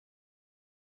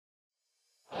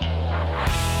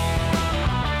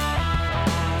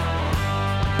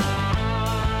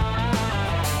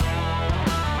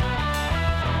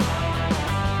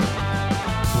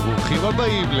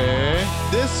הבאים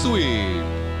ל-The Sweep.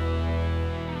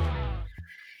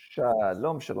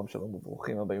 שלום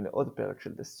וברוכים הבאים לעוד פרק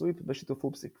של The Sweep בשיתוף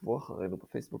אופס. עקבו אחרינו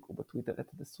בפייסבוק ובטוויטר את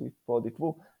The Sweep פוד,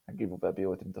 עקבו, הגיבו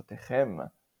והביעו את עמדותיכם.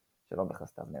 שלום לך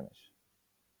סתיו נמש.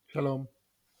 שלום.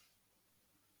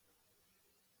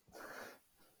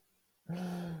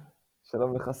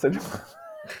 שלום לך סגל.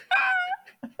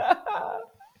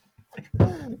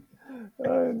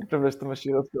 אני מקווה שאתה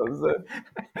משאיר את כל זה.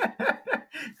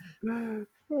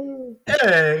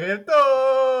 ערב טוב!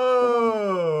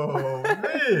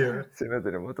 עשינו את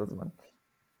זה למות הזמן.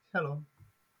 שלום.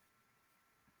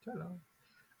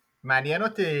 מעניין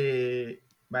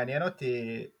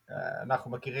אותי,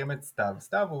 אנחנו מכירים את סתיו.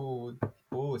 סתיו הוא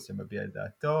טיפוס שמביע את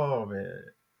דעתו,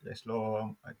 ויש לו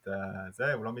את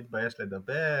זה, הוא לא מתבייש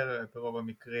לדבר ברוב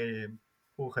המקרים,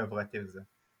 הוא חברתי וזה.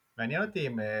 מעניין אותי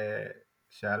אם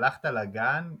כשהלכת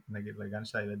לגן, נגיד לגן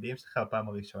של הילדים שלך בפעם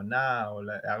הראשונה, או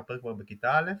להרפר כבר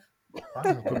בכיתה א',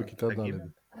 הכל בכיתה ד'.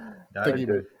 תגיד.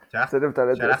 סתם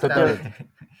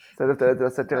תלת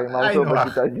לסקר עם ארתור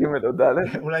בכיתה ג' או ד'.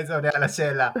 אולי זה עונה על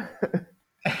השאלה.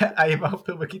 האם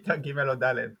ארתור בכיתה ג' או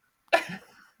ד'?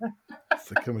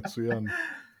 סקר מצוין.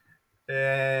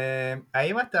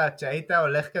 האם אתה, כשהיית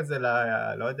הולך כזה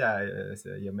לא יודע,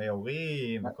 ימי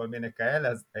הורים, כל מיני כאלה,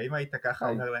 אז האם היית ככה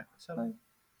אומר להם, שלום?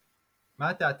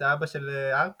 מה אתה אבא של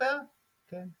ארפר?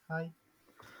 כן, היי.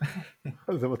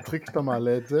 זה מצחיק שאתה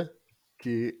מעלה את זה,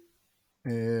 כי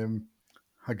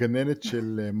הגננת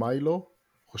של מיילו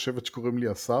חושבת שקוראים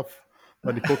לי אסף,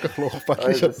 ואני כל כך לא אכפת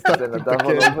לי שאתה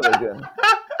תתקן.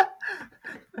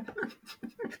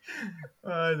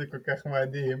 זה כל כך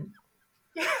מדהים.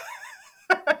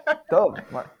 טוב,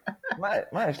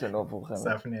 מה יש לנו עבורכם?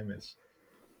 אסף נמש.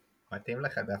 מתאים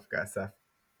לך דווקא אסף.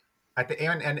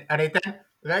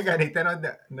 אני אתן עוד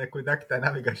נקודה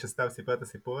קטנה בגלל שסתיו סיפר את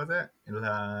הסיפור הזה.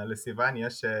 לסיוון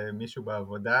יש מישהו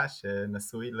בעבודה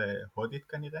שנשוי להודית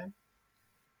כנראה,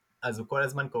 אז הוא כל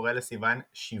הזמן קורא לסיוון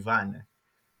שיוון.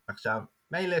 עכשיו,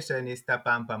 מילא שניסתה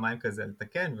פעמיים כזה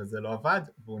לתקן וזה לא עבד,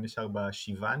 והוא נשאר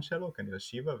בשיוון שלו, כנראה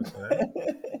שיבה וכו',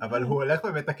 אבל הוא הולך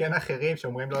ומתקן אחרים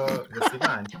שאומרים לו זה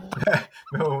סיוון.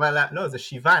 והוא אומר לה, לא, זה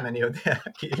שיוון, אני יודע,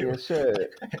 כאילו.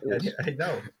 I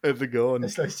know. איזה גאון.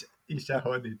 יש לו אישה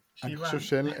הודית. אני חושב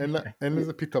שאין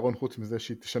לזה פתרון חוץ מזה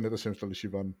שהיא תשנה את השם שלה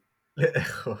לשיוון.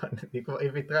 נכון,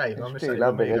 היא ויתרה, היא לא משנה. יש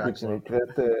קהילה ברדיט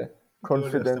שנקראת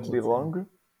Confidently Wrong,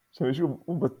 שמישהו,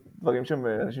 דברים שהם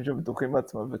אנשים שבטוחים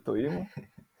מעצמם וטועים,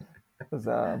 אז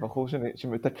הבחור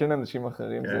שמתקן אנשים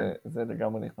אחרים, זה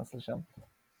לגמרי נכנס לשם.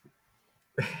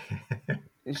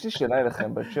 יש לי שאלה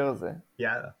אליכם בהקשר הזה.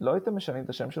 יאללה. לא הייתם משנים את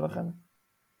השם שלכם?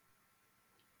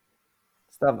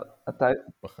 סתיו, אתה...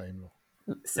 בחיים לא.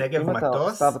 סגב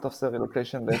מטוס? סתיו, אתה עושה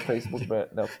רילוקיישן לפייסבוק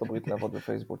בארצות הברית לעבוד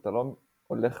בפייסבוק, אתה לא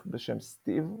הולך בשם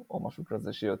סטיב או משהו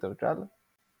כזה שיהיה יותר קל?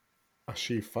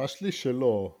 השאיפה שלי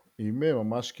שלא. אם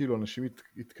ממש כאילו אנשים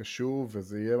יתקשו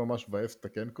וזה יהיה ממש מבאס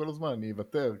לתקן כל הזמן, אני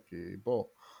אוותר, כי בוא,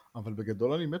 אבל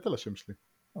בגדול אני מת על השם שלי.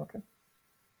 אוקיי.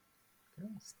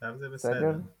 סתיו זה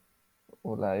בסדר.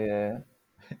 אולי...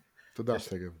 תודה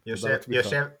סגב.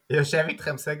 יושב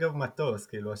איתכם סגב מטוס,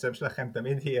 כאילו השם שלכם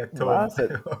תמיד יהיה טוב.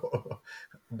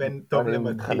 בין טוב למדהים.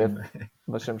 אני מתחלף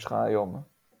בשם שלך היום.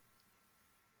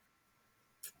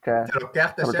 אתה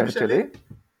לוקח את השם שלי?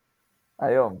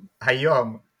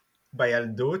 היום.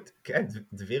 בילדות, כן,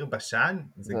 דביר בשן,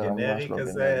 זה גנרי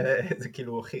כזה, זה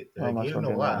כאילו רגיל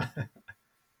נורא.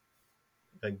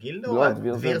 רגיל נורא?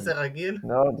 דביר זה רגיל?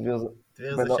 לא,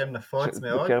 דביר זה שם נפוץ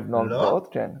מאוד? בקרב נוער גבעות,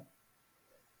 כן.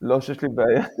 לא שיש לי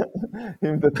בעיה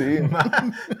עם דתיים. מה?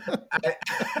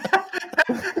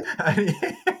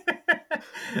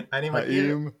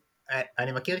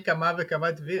 אני מכיר כמה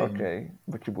וכמה דבירים. אוקיי,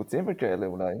 בקיבוצים וכאלה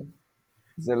אולי.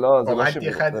 זה לא...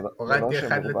 הורדתי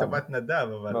אחד לטובת נדב,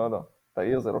 אבל... לא,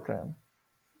 בעיר זה לא קיים.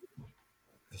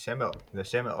 זה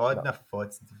שם מאוד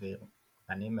נפוץ דביר.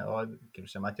 אני מאוד, כאילו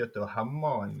שמעתי אותו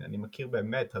המון, אני מכיר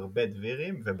באמת הרבה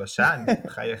דבירים, ובשן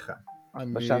חייך.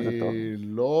 אני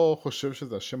לא חושב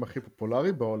שזה השם הכי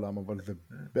פופולרי בעולם, אבל זה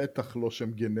בטח לא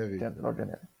שם גנרי. כן, זה לא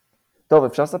גנרי. טוב,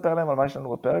 אפשר לספר להם על מה יש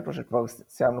לנו בפרק, או שכבר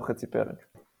סיימנו חצי פרק?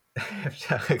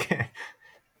 אפשר, כן.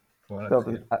 טוב,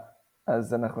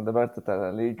 אז אנחנו נדבר קצת על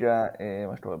הליגה,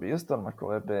 מה שקורה ביוסטון, מה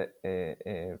שקורה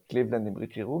בקליבלנד עם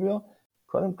ריקי רוביו.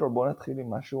 קודם כל בואו נתחיל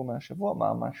עם משהו מהשבוע.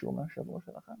 מה משהו מהשבוע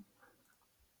שלכם?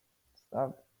 סתיו,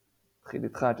 תתחיל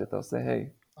איתך עד שאתה עושה היי.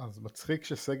 אז מצחיק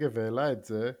שסגב העלה את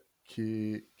זה,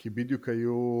 כי בדיוק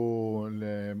היו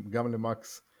גם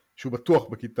למקס, שהוא בטוח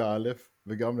בכיתה א',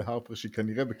 וגם להרפר שהיא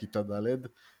כנראה בכיתה ד',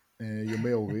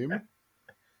 ימי הורים.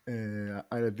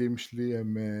 הילדים שלי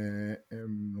הם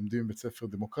לומדים בבית ספר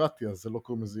דמוקרטי, אז זה לא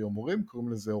קוראים לזה יום הורים,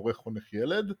 קוראים לזה הורה חונך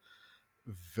ילד,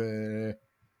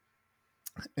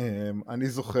 ואני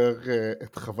זוכר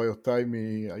את חוויותיי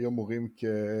מהיום מורים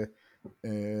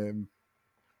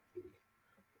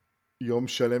יום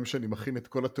שלם שאני מכין את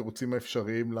כל התירוצים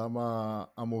האפשריים למה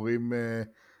המורים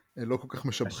לא כל כך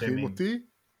משבחים אותי,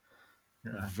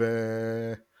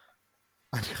 ואני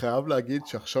חייב להגיד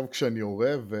שעכשיו כשאני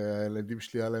הורה והילדים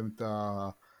שלי היה להם את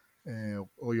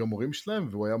או יום מורים שלהם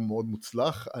והוא היה מאוד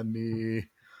מוצלח,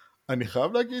 אני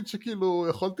חייב להגיד שכאילו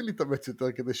יכולתי להתאמץ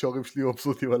יותר כדי שההורים שלי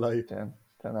מבסוטים עליי. כן.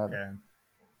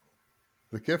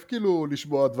 זה כיף כאילו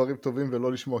לשמוע דברים טובים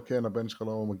ולא לשמוע כן הבן שלך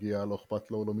לא מגיע, לא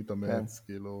אכפת לו, הוא לא מתאמץ,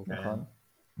 כאילו. נכון.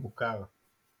 מוכר.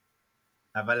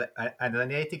 אבל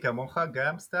אני הייתי כמוך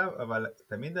גם סתם, אבל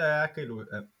תמיד היה כאילו,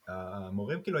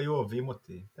 המורים כאילו היו אוהבים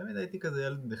אותי. תמיד הייתי כזה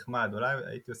ילד נחמד, אולי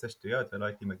הייתי עושה שטויות ולא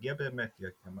הייתי מגיע באמת, כי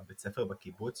גם הבית ספר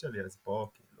בקיבוץ שלי, אז פה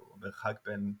כאילו מרחק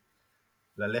בין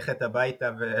ללכת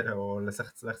הביתה או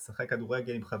לשחק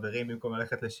כדורגל עם חברים במקום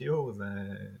ללכת לשיעור, זה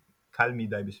קל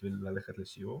מדי בשביל ללכת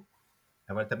לשיעור.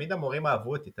 אבל תמיד המורים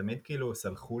אהבו אותי, תמיד כאילו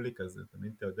סלחו לי כזה,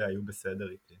 תמיד אתה יודע, היו בסדר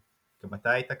איתי. גם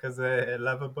אתה היית כזה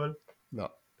lovable? לא.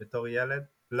 בתור ילד?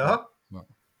 לא? לא.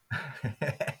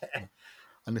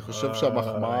 אני חושב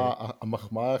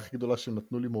שהמחמאה הכי גדולה שהם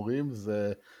נתנו לי מורים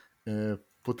זה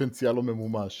פוטנציאל לא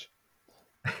ממומש.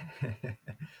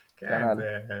 כן,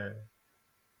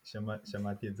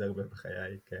 שמעתי את זה הרבה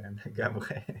בחיי, כן, גם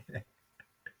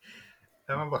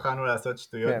למה בחרנו לעשות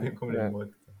שטויות במקום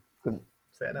ללמוד קצת?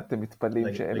 בסדר. אתם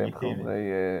מתפלים שאלה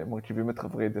הם מרכיבים את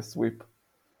חברי The Sweep.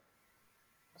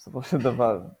 בסופו של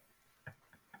דבר.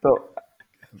 טוב.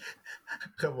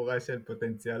 חבורה של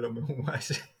פוטנציאל לא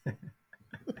ממומש.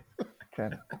 כן,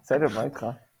 בסדר, מה איתך?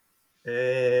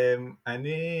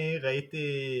 אני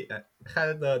ראיתי,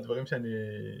 אחד הדברים שאני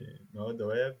מאוד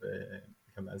אוהב,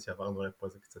 גם מאז שעברנו לפה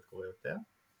זה קצת קורה יותר,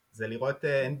 זה לראות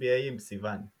NBA עם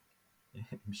סיוון,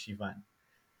 עם שיוון.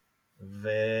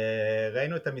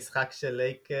 וראינו את המשחק של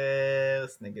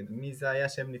לייקרס, נגד מי זה היה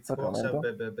שהם ניצחו עכשיו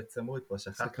בצמוד, פה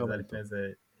שכחתי, זה לפני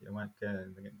איזה יומן, כן,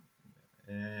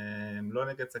 לא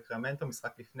נגד סקרמנטו,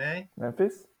 משחק לפני.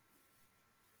 ממפיס?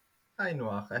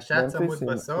 היינו, השעה צמוד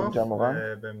בסוף,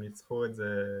 והם ניצחו את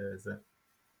זה.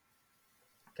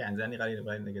 כן, זה נראה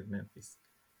לי נגד ממפיס.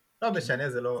 לא משנה,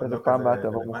 זה לא כזה רלוונטי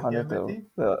האמתי.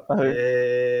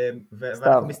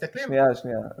 ואנחנו מסתכלים.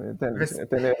 שנייה,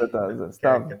 תן לי את זה,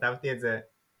 סתם. כן, כתבתי את זה.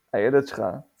 הילד שלך,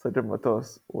 צריך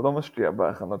במטוס, הוא לא משקיע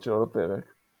בהכנות שלו לפרק.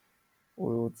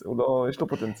 יש לו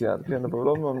פוטנציאל, כן, אבל הוא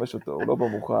לא מממש אותו, הוא לא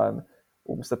במוכן.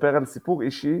 הוא מספר על סיפור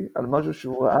אישי, על משהו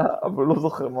שהוא ראה, אבל הוא לא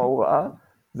זוכר מה הוא ראה.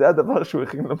 זה הדבר שהוא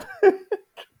הכין לפרק.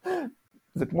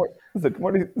 זה כמו...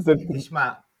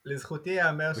 תשמע, לזכותי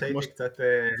יאמר שהייתי קצת...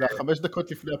 זה 5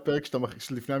 דקות לפני הפרק,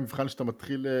 לפני המבחן שאתה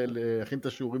מתחיל להכין את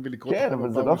השאורים ולקרוא... כן,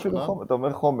 אבל זה לא אפילו חומר, אתה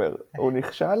אומר חומר. הוא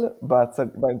נכשל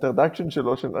באינטרדקשן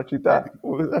שלו של הכיתה.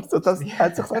 הוא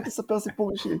היה צריך רק לספר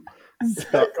סיפור אישי.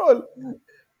 זה הכל.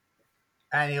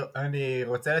 אני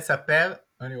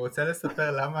רוצה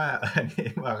לספר למה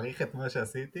אני מעריך את מה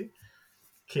שעשיתי,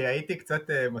 כי הייתי קצת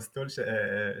מסטול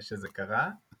שזה קרה,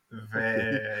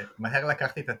 ומהר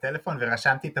לקחתי את הטלפון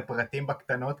ורשמתי את הפרטים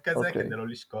בקטנות כזה, כדי לא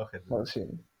לשכוח את זה.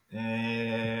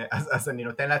 אז אני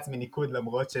נותן לעצמי ניקוד,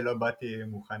 למרות שלא באתי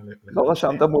מוכן. לא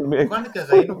רשמת מול מי. בכל מקרה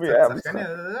ראינו קצת שחקני,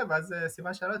 ואז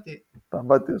סיבה שאלתי. פעם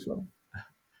באתי לשם.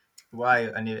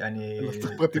 וואי, אני...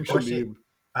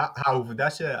 העובדה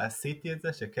שעשיתי את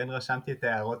זה, שכן רשמתי את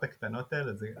ההערות הקטנות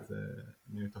האלה,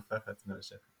 אני מתופף לעצמי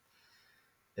לשכם.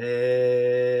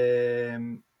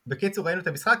 בקיצור ראינו את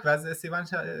המשחק, ואז סיוון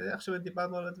שאיכשהו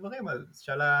דיברנו על הדברים, אז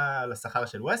שאלה על השכר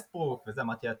של ווסטברוק, וזה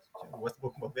אמרתי,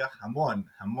 ווסטברוק מרוויח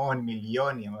המון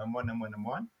מיליונים,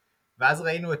 המון, ואז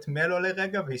ראינו את מלו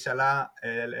לרגע, והיא שאלה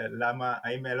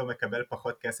האם מלו מקבל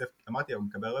פחות כסף, אמרתי, הוא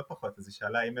מקבל הרבה פחות, אז היא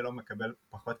שאלה האם מלו מקבל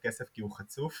פחות כסף כי הוא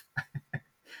חצוף,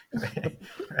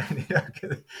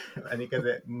 אני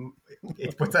כזה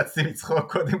התפוצצתי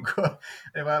מצחוק קודם כל,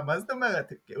 מה זאת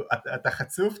אומרת, אתה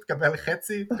חצוף, תקבל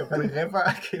חצי, תקבל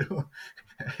רבע, כאילו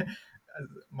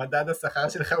מדד השכר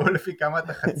שלך הוא לפי כמה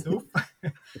אתה חצוף,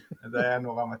 זה היה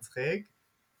נורא מצחיק.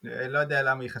 לא יודע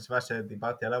למה היא חשבה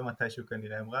שדיברתי עליו מתישהו,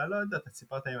 כנראה אמרה לא יודע, אתה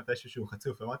סיפרת לי מתישהו שהוא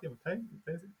חצוף, אמרתי מתי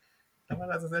זה? למה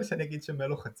לעזאזל שאני אגיד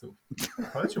שמלו חצוף,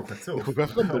 יכול להיות שהוא חצוף, זה כל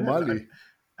כך רנדומלי.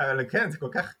 אבל כן, זה כל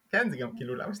כך, כן, זה גם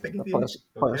כאילו, למה שתגידי?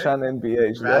 פרשן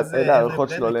NBA, אלה הערכות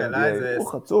שלו ל-NBA,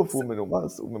 הוא חצוף, הוא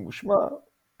מנומס, הוא ממושמע.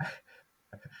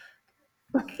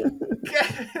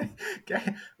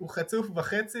 כן, הוא חצוף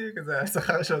וחצי, כזה,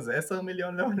 השכר שלו זה 10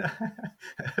 מיליון לעונה.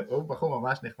 הוא בחור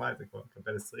ממש נחמד, זה כבר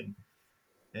מקבל 20.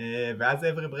 ואז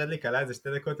אברי ברדלי קלה איזה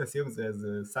 2 דקות לסיום, זה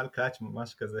סל קלאץ'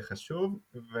 ממש כזה חשוב,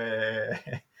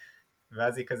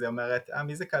 ואז היא כזה אומרת,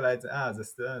 מי זה קלה את זה? זה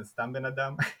סתם בן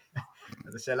אדם.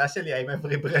 אז השאלה שלי, האם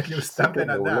אברי ברדלי הוא סתם בן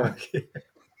אדם?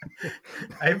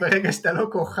 האם ברגע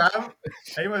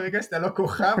שאתה לא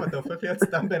כוכב, אתה הופך להיות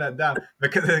סתם בן אדם,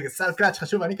 וכזה סל קלאץ'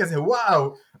 חשוב, אני כזה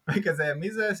וואו, וכזה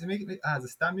מי זה, זה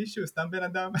סתם מישהו, סתם בן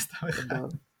אדם, סתם אחד.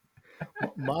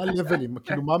 מה הלבלים?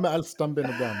 כאילו מה מעל סתם בן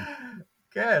אדם?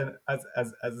 כן,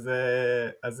 אז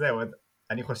זהו,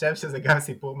 אני חושב שזה גם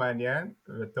סיפור מעניין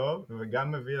וטוב,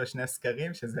 וגם מביא לשני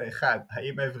סקרים, שזה אחד,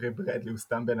 האם אברי ברדלי הוא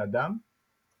סתם בן אדם?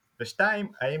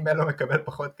 ושתיים, האם מלו מקבל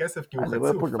פחות כסף כי הוא חצוף? אני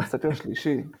רואה פה גם סקר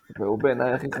שלישי, והוא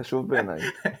בעיניי הכי חשוב בעיניי.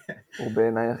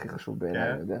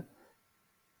 אני יודע.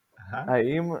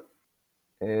 האם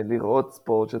לראות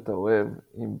ספורט שאתה אוהב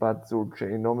עם בת זוג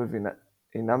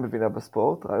שאינה מבינה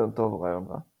בספורט, רעיון טוב או רעיון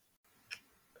רע?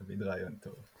 תמיד רעיון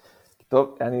טוב.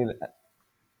 טוב,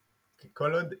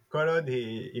 כל עוד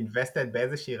היא invested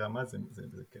באיזושהי רמה, זה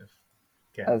כיף.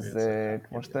 אז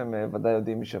כמו שאתם ודאי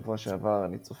יודעים משבוע שעבר,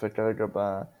 אני צופה כרגע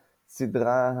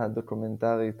בסדרה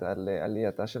הדוקומנטרית על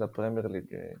עלייתה של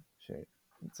הפרמיירליג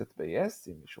שנמצאת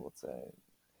ב-yes, אם מישהו רוצה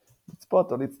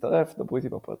לצפות או להצטרף, דברו איתי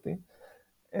בפרטי.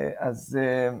 אז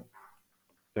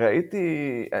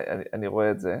ראיתי, אני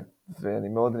רואה את זה, ואני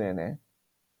מאוד נהנה.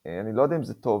 אני לא יודע אם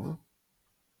זה טוב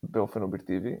באופן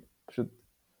אובייקטיבי, פשוט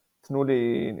תנו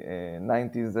לי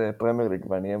 90s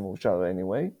פרמיירליג ואני אהיה מאושר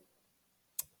anyway.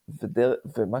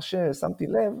 ומה ששמתי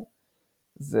לב,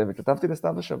 זה, וכתבתי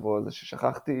לסתיו השבוע, זה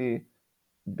ששכחתי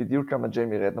בדיוק כמה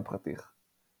ג'יימי רדנאפ חתיך.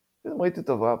 פתאום ראיתי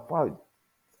אותו, וואו,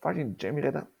 פאקינג ג'יימי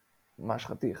רדנאפ, ממש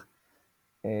חתיך.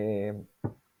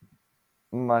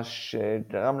 מה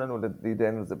שגרם לנו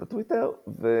להידיין על זה בטוויטר,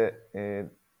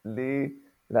 ולי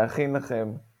להכין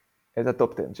לכם את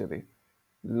הטופ 10 שלי.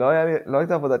 לא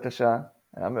הייתה עבודה קשה,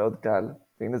 היה מאוד קל,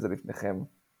 והנה זה לפניכם.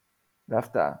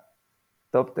 בהפתעה,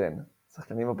 טופ 10.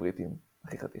 שחקנים הבריטים,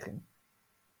 הכי חתיכים.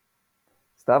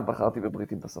 סתיו, בחרתי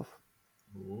בבריטים בסוף.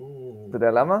 אתה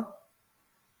יודע למה?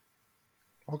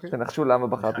 תנחשו למה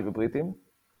בחרתי בבריטים?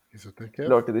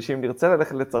 לא, כדי שאם נרצה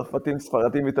ללכת לצרפתים,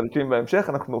 ספרדים, איטלקים בהמשך,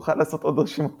 אנחנו נוכל לעשות עוד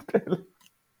רשימות כאלה.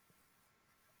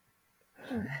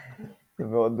 זה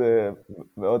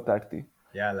מאוד טקטי.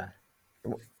 יאללה.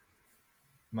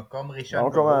 מקום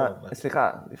ראשון.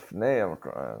 סליחה, לפני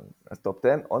הטופ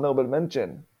 10, honorable mention,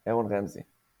 אירון רמזי.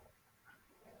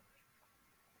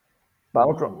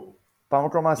 פעם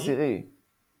מקום העשירי,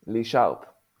 לי שרפ.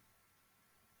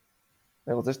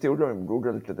 אני רוצה שתהיו גם עם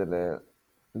גוגל כדי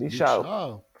לי שרפ.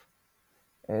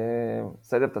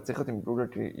 סדר, אתה צריך להיות עם גוגל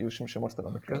כי יהיו שם שמות שאתה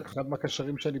לא מכיר. אחד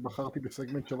מהקשרים שאני בחרתי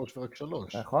בסגמנט 3 ורק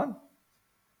 3. נכון.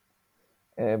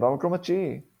 במקום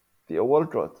התשיעי, תהיה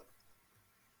וולקוט.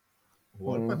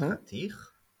 וולקוט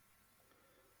חתיך?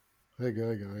 רגע.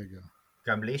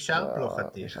 גם לי שרפ לא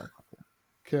חתיך.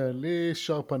 כן, לי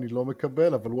שרפ אני לא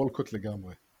מקבל, אבל וולקוט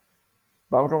לגמרי.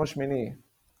 במקום השמיני,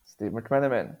 סטיב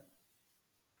מקמנמן.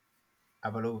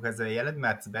 אבל הוא כזה ילד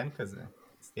מעצבן כזה.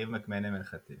 סטיב מקמנמן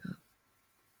חתיך.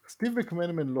 סטיב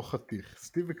מקמנמן לא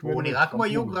חתיך. הוא נראה כמו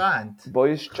יו גרנט.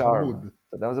 בויש צ'ארם.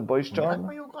 אתה יודע מה זה בויש צ'ארם? הוא נראה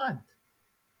כמו יו גרנט.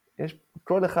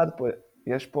 כל אחד פה,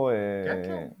 יש פה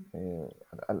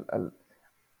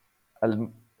על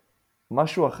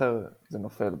משהו אחר זה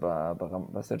נופל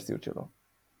בסלסיות שלו.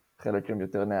 חלק הם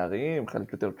יותר נערים,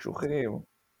 חלק יותר קשוחים.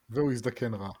 והוא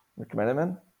הזדקן רע.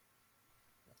 מקמנמן?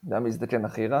 זה היה מזדקן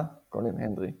הכי רע? קוראים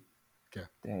הנדרי. כן.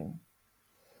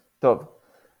 טוב.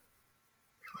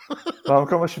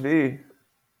 במקום השביעי,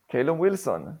 קיילום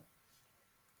ווילסון.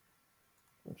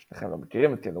 שניכם לא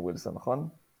מכירים את קיילום ווילסון, נכון?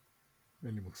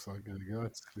 אין לי מושג,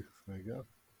 רגע.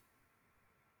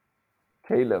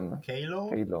 קיילום.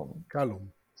 קלום.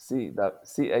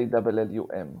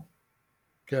 C-A-L-L-U-M.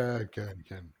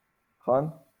 כן. נכון?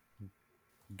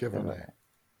 גבר נאה.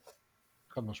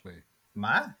 חד משמעי.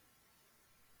 מה?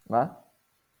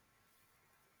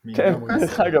 כן,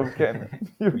 דרך אגב, כן.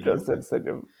 ניוקאסל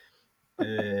סגב.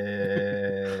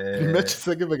 באמת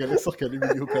שסגב מגלה שחקנים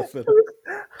מניוקאסל.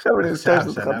 עכשיו אני נזכר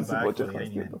שזאת אחת הסיבות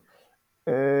שהכנסתי אותו.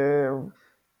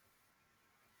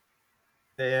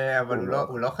 אבל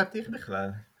הוא לא חתיך בכלל.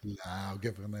 לא, הוא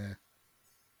גבר נאה.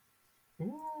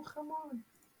 חמוד.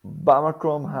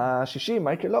 במקום השישי,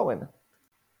 מייקל אורן.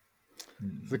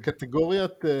 זה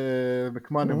קטגוריית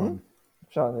מקמנמן.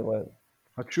 אפשר, אני רואה.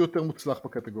 רק שהוא יותר מוצלח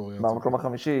בקטגוריה. במקום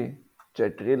החמישי,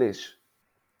 ג'ק גריליש.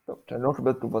 טוב, כשאני לא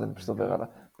מקבל תגובות, אני פשוט עובר עליו.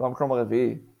 במקום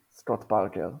הרביעי, סקוט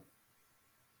פארקר.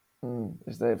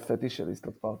 יש זה פטיש שלי,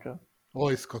 סקוט פארקר.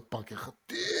 אוי, סקוט פארקר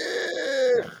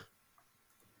חתיך!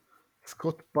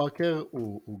 סקוט פארקר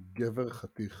הוא גבר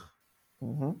חתיך.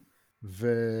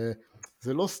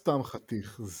 וזה לא סתם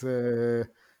חתיך, זה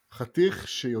חתיך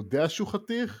שיודע שהוא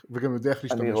חתיך, וגם יודע איך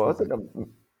להשתמש בזה.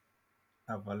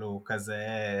 אבל הוא כזה,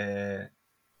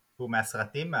 הוא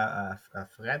מהסרטים,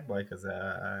 הפרדבוי כזה,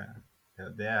 אתה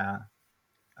יודע,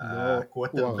 הוא הרע,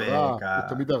 הוא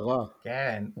תמיד הרע.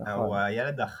 כן, הוא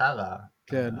הילד החרא.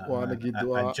 כן, הוא נגיד,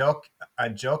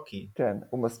 הג'וקי. כן,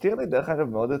 הוא מזכיר לי דרך אגב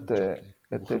מאוד את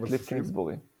קליף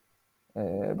קינגסבורי,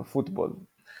 בפוטבול.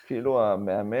 כאילו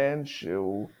המאמן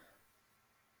שהוא...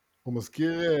 הוא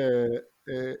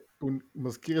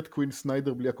מזכיר את קווין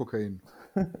סניידר בלי הקוקאין.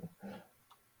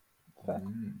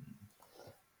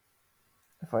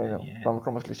 איפה היינו?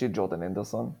 במקום השלישי ג'ורדן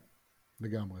אנדרסון.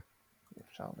 לגמרי.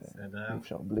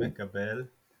 אפשר בלי. מקבל.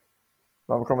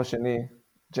 במקום השני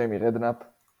ג'יימי רדנאפ.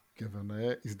 כן,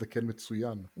 הזדקן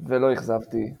מצוין. ולא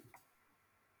אכזבתי.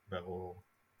 ברור.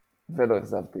 ולא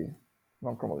אכזבתי.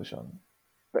 במקום הראשון.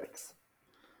 פקס.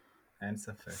 אין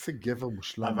ספק. זה גבר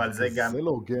מושלם. אבל זה גם... זה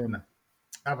לא הוגן.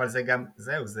 אבל זה גם,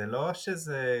 זהו, זה לא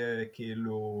שזה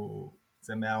כאילו...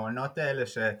 זה מהעונות האלה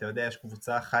שאתה יודע, יש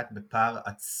קבוצה אחת בפער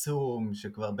עצום,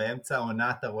 שכבר באמצע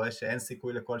העונה אתה רואה שאין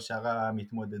סיכוי לכל שאר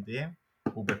המתמודדים,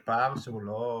 הוא בפער שהוא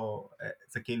לא...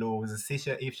 זה כאילו, זה שיא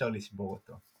שאי אפשר לשבור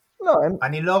אותו. לא, אין...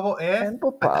 אני לא רואה... אין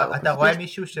פה פער. אתה רואה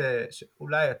מישהו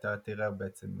שאולי אתה תראה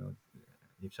בעצם מאוד...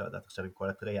 אי אפשר לדעת עכשיו עם כל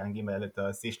הטרייאנגים האלה, את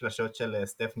השיא שלשות של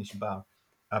סטף נשבר,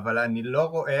 אבל אני לא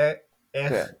רואה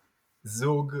איך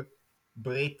זוג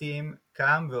בריטים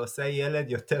קם ועושה ילד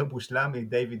יותר מושלם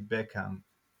מדייוויד בקהאם.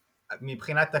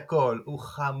 מבחינת הכל, הוא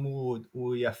חמוד,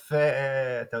 הוא יפה,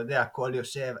 אתה יודע, הכל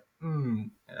יושב,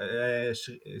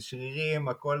 שרירים,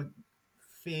 הכל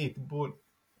פיט, בול.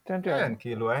 כן,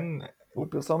 כאילו אין... הוא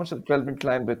פרסומת של קלווין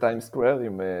קליין בטיים סקוואר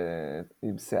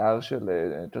עם שיער של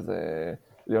כזה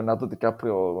ליאונרדו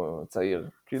דיקפריו צעיר.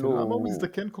 למה הוא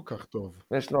מזדקן כל כך טוב?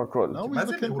 יש לו הכל. מה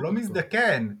זה? הוא לא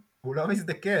מזדקן. הוא לא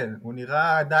מזדקן, הוא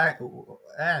נראה עדיין,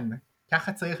 אין,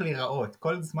 ככה צריך להיראות,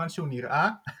 כל זמן שהוא נראה,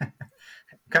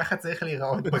 ככה צריך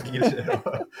להיראות בגיל שלו,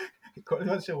 כל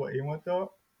זמן שרואים אותו,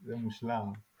 זה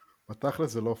מושלם.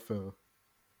 בתכל'ס זה לא פייר.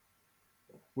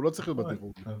 הוא לא צריך להיות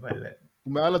בדירוג, אבל...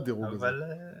 הוא מעל הדירוג הזה. אבל...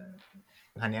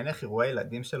 מעניין איך יראו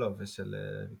הילדים שלו ושל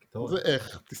ויקטור. זה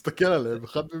איך, תסתכל עליהם,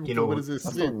 אחד מהם כבר איזה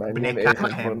 20. בני כמה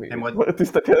הם עוד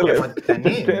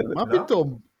קטנים. מה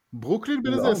פתאום? ברוקלין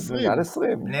בן איזה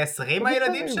 20. בני 20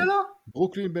 הילדים שלו?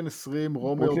 ברוקלין בן 20,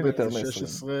 רומיו בן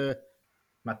 16.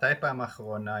 מתי פעם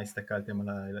האחרונה הסתכלתם על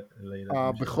הילדים שלו?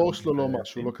 הבכור שלו לא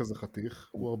משהו, לא כזה חתיך.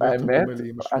 הוא הרבה יותר דומה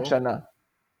לאמא שלו. עד שנה.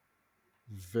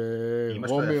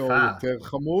 ורומיו יותר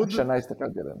חמוד. עד שנה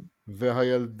הסתכלתי עליהם.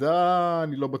 והילדה,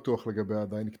 אני לא בטוח לגביה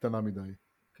עדיין, היא קטנה מדי.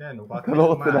 כן, הוא רק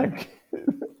נחמד.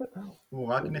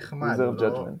 הוא רק נחמד,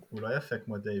 הוא לא יפה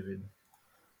כמו דיוויד.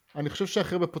 אני חושב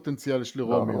שאחר בפוטנציאל יש לי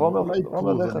רומיו, אולי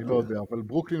קרוז, אני לא יודע, אבל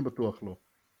ברוקלין בטוח לא.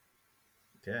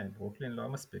 כן, ברוקלין לא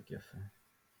מספיק יפה.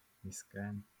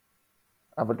 מסכן.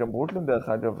 אבל גם ברוקלין דרך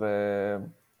אגב,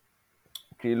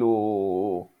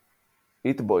 כאילו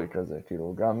איטבוי כזה,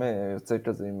 כאילו גם יוצא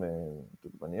כזה עם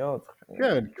דוגמניות.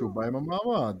 כן, כי הוא בא עם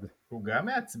המעמד. הוא גם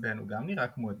מעצבן, הוא גם נראה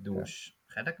כמו דוש.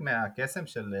 חלק מהקסם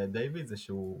של דיוויד זה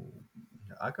שהוא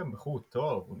נראה גם בחור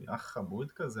טוב, הוא נראה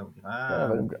חמוד כזה, הוא נראה...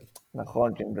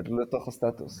 נכון, כי הם גדלו לתוך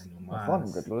הסטטוס. נכון,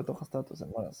 הם גדלו לתוך הסטטוס,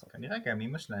 אין מה לעשות. כנראה גם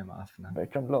אמא שלהם האפנה.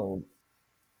 בקאם לא,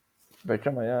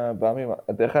 בקאם היה בא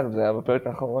דרך אגב זה היה בפרק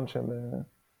האחרון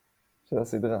של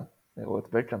הסדרה. הראו את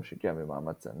בקאם שהגיע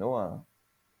ממעמד צנוע,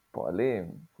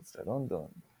 פועלים, חוץ ללונדון.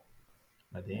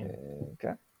 מדהים.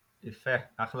 כן. יפה,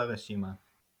 אחלה רשימה.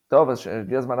 טוב, אז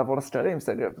הגיע הזמן לעבור לסקרים,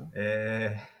 סגב.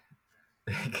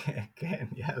 כן,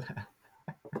 יאללה.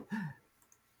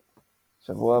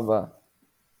 שבוע הבא,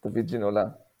 דוד ג'ינולה.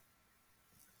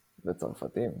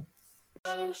 וצרפתים.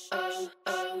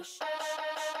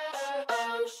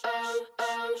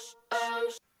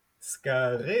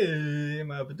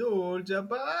 סקרים, אבדול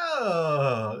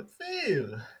ג'בר,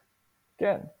 ציר.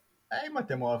 כן. האם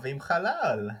אתם אוהבים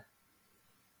חלל?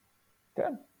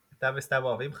 כן. אתה וסתיו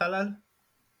אוהבים חלל?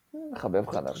 מחבב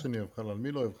חלל. שאני אוהב חלל,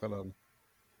 מי לא אוהב חלל?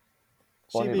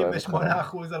 78%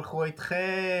 הלכו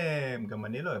איתכם, גם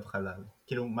אני לא אוהב חלל.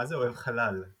 כאילו, מה זה אוהב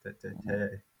חלל?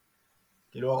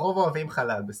 כאילו, הרוב אוהבים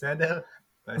חלל, בסדר?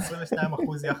 22%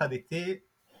 יחד איתי,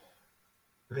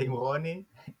 ועם רוני.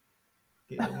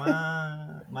 כאילו,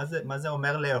 מה זה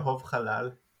אומר לאהוב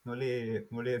חלל?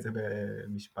 תנו לי את זה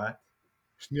במשפט.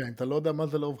 שנייה, אם אתה לא יודע מה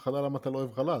זה לאהוב חלל, למה אתה לא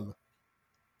אוהב חלל?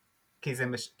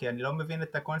 כי אני לא מבין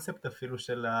את הקונספט אפילו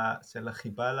של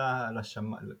החיבה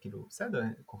כאילו, בסדר,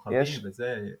 כוכבים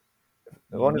וזה,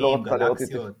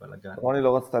 גלקסיות, בלגן. רוני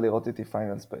לא רצתה לראות איתי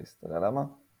פיינל ספייס, אתה יודע למה?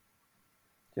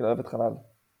 כי לא אוהבת חלל.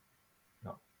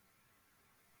 לא.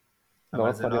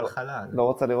 אבל זה לא על חלל. לא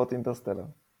רוצה לראות אינטרסטלר.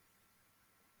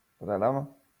 אתה יודע למה?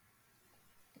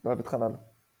 לא אוהבת חלל.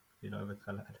 היא לא אוהבת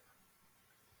חלל.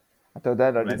 אתה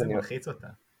יודע להגיד... אולי זה מלחיץ אותה.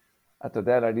 אתה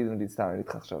יודע להגיד, נגיד סתם, אני אגיד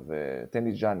לך עכשיו, תן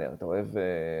לי ז'אנר, אתה אוהב...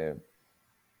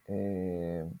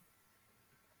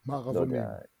 מערב או מין?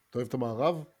 אתה אוהב את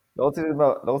המערב? לא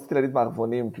רציתי להגיד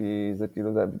מערבונים, כי זה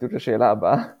כאילו, זה בדיוק השאלה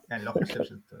הבאה. אני לא חושב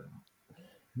שאתה...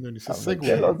 אני אעשה סגווי.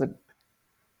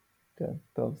 כן,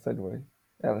 טוב, סגווי.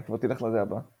 יאללה, כבר תלך לזה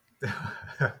הבא.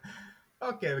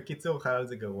 אוקיי, בקיצור, חלל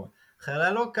זה גרוע.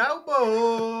 חלל או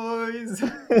קאובויז?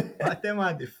 מה אתם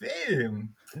מעדיפים?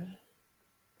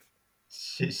 61%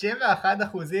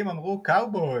 אמרו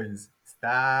קאובויז.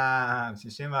 סתם,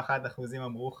 61%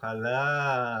 אמרו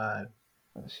חלל.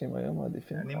 אנשים היום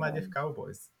מעדיפים חלל. אני מעדיף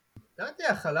קאובויז. לא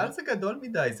יודע, חלל זה גדול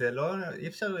מדי, זה לא,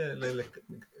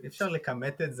 אי אפשר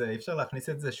לקמת את זה, אי אפשר להכניס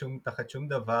את זה תחת שום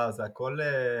דבר, זה הכל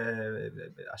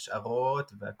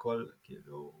השערות והכל,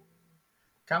 כאילו,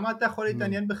 כמה אתה יכול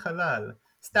להתעניין בחלל?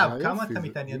 סתם, כמה אתה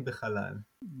מתעניין בחלל?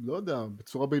 לא יודע,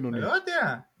 בצורה בינונית. לא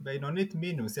יודע, בינונית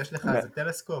מינוס, יש לך איזה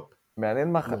טלסקופ. מעניין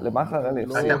למה חלל יש.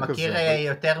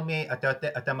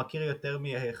 אתה מכיר יותר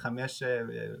מ5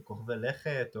 כוכבי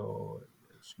לכת או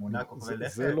 8 כוכבי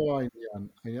לכת? זה לא העניין.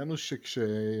 העניין הוא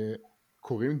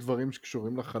שכשקוראים דברים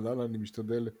שקשורים לחלל, אני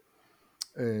משתדל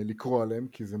לקרוא עליהם,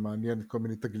 כי זה מעניין כל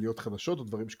מיני תגליות חדשות, או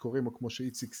דברים שקורים, או כמו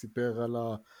שאיציק סיפר על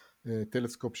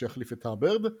הטלסקופ שיחליף את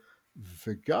הברד,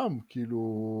 וגם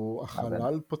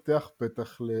החלל פותח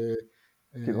פתח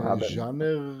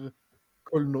לז'אנר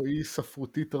קולנועי,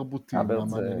 ספרותי, תרבותי,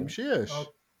 מהמעניינים שיש.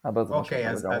 אוקיי,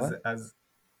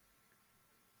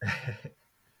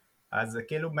 אז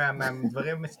כאילו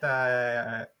מהדברים שאתה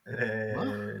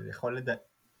יכול לדעת,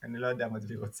 אני לא יודע מה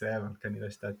דבי רוצה, אבל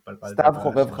כנראה שאתה התפלפלת. סתיו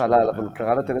חובב חלל, אבל הוא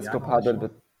קרא לטלסקופ האבל,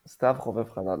 סתיו חובב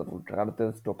חלל, אבל הוא קרא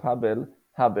לטלסקופ האבל,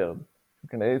 הברד.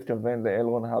 כנראה התכוון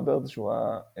לאלרון הברד, שהוא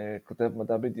כותב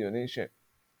מדע בדיוני,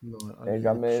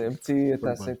 שגם המציא את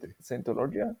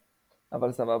הסיינטולוגיה,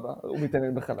 אבל סבבה, הוא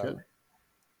מתעניין בחלל.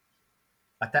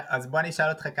 אז בוא אני אשאל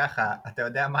אותך ככה, אתה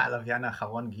יודע מה הלוויין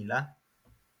האחרון גילה?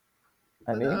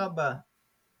 אני? תודה רבה.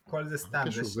 כל זה סתם.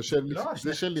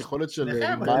 זה של יכולת של...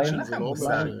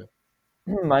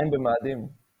 מים במאדים.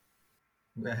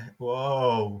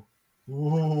 וואו.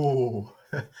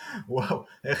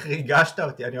 איך ריגשת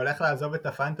אותי. אני הולך לעזוב את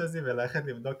הפנטזי וללכת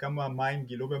לבדוק כמה מים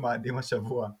גילו במאדים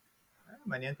השבוע.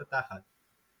 מעניין את התחת.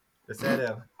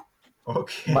 בסדר.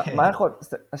 אוקיי. מה יכול...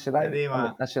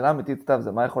 השאלה האמיתית סתיו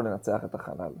זה מה יכול לנצח את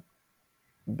החלל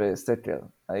בסקר.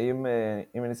 האם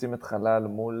אם נשים את חלל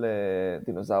מול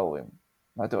דינוזאורים,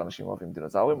 מה יותר אנשים אוהבים,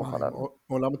 דינוזאורים או חלל?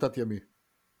 עולם תת ימי.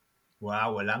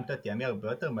 וואו, עולם תת ימי הרבה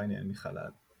יותר מעניין מחלל.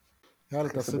 יאללה,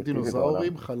 תעשה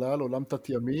דינוזאורים, חלל, עולם תת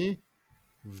ימי,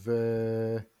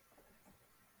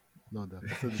 לא יודע,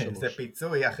 תעשה את זה 3. זה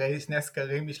פיצוי, אחרי 2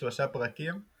 סקרים מ3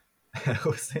 פרקים,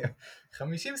 אנחנו עושים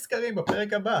 50 סקרים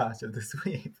בפרק הבא של The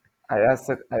Sweep.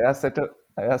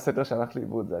 היה סתר שהלך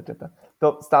לאיבוד, זה הקטע.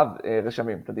 טוב, סתיו,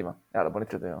 רשמים, קדימה. יאללה, בוא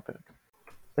נתקדם עם הפרק.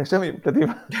 רשמים,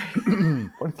 קדימה.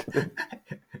 בוא נתקדם.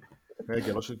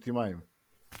 רגע, לא שתיתי מים.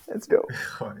 Let's go.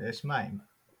 נכון, יש מים.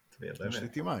 לא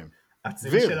שתיתי מים.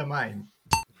 הצבי של המים.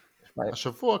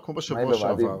 השבוע, כמו בשבוע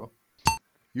שעבר,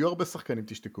 יהיו הרבה שחקנים,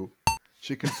 תשתקו,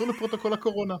 שיכנסו לפרוטוקול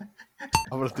הקורונה.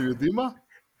 אבל אתם יודעים מה?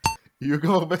 יהיו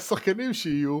גם הרבה שחקנים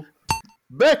שיהיו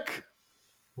בק!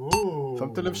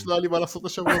 שמת לב שלא היה לי מה לעשות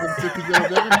השבוע ומצאתי את זה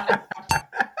לדרך?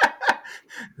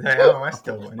 זה היה ממש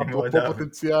טוב, אני מאוד אהבתי. אפרופו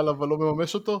פוטנציאל אבל לא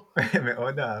מממש אותו?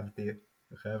 מאוד אהבתי,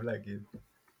 אני חייב להגיד.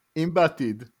 אם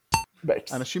בעתיד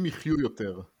אנשים יחיו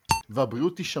יותר,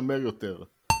 והבריאות תישמר יותר,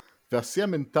 והשיא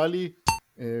המנטלי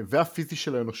והפיזי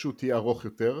של האנושות יהיה ארוך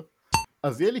יותר,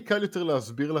 אז יהיה לי קל יותר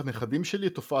להסביר לנכדים שלי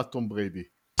את תופעת טום בריידי.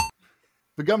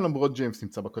 וגם למרות ג'יימס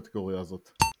נמצא בקטגוריה הזאת.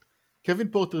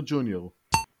 קווין פורטר ג'וניור,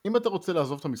 אם אתה רוצה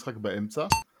לעזוב את המשחק באמצע,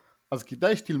 אז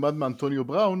כדאי שתלמד מאנטוניו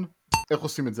בראון איך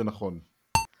עושים את זה נכון.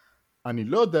 אני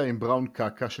לא יודע אם בראון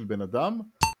קקה של בן אדם,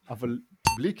 אבל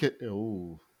בלי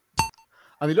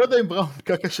אני לא יודע אם בראון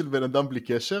קקה של בן אדם בלי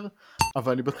קשר,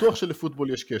 אבל אני בטוח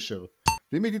שלפוטבול יש קשר.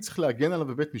 ואם הייתי צריך להגן עליו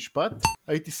בבית משפט,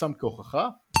 הייתי שם כהוכחה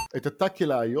את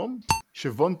הטאקל היום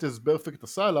שוונטז ברפקט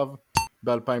עשה עליו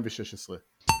ב-2016.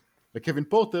 לקווין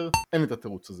פורטר אין את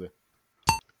התירוץ הזה.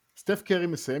 סטף קרי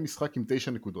מסיים משחק עם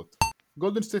 9 נקודות.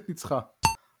 גולדן סטייט ניצחה,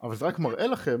 אבל זה רק מראה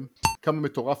לכם כמה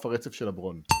מטורף הרצף של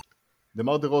הברון.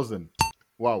 דמר דה רוזן,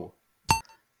 וואו.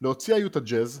 להוציא היוטה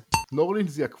ג'אז,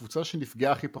 נורלינס היא הקבוצה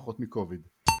שנפגעה הכי פחות מקוביד.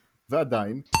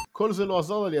 ועדיין, כל זה לא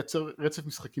עזר לה לייצר רצף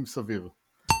משחקים סביר.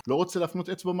 לא רוצה להפנות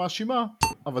אצבע מאשימה,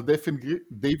 אבל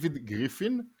דיוויד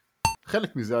גריפין,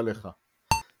 חלק מזה עליך.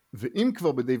 ואם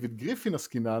כבר בדיוויד גריפין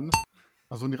עסקינן,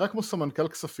 אז הוא נראה כמו סמנכ"ל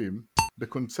כספים,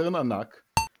 בקונצרן ענק,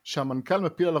 שהמנכ"ל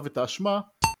מפיל עליו את האשמה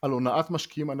על הונאת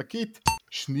משקיעים ענקית,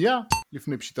 שנייה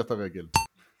לפני פשיטת הרגל.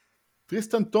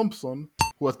 טריסטן תומפסון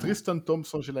הוא הטריסטן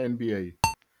תומפסון של ה-NBA,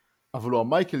 אבל הוא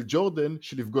המייקל ג'ורדן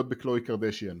של לבגוד בקלוי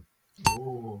קרדשיאן.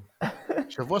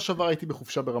 שבוע שעבר הייתי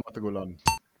בחופשה ברמת הגולן.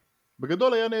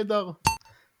 בגדול היה נהדר,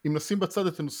 אם נשים בצד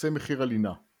את הנושא מחיר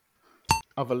הלינה.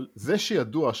 אבל זה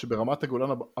שידוע שברמת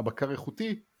הגולן הבקר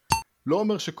איכותי, לא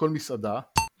אומר שכל מסעדה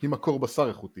היא מקור בשר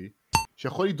איכותי,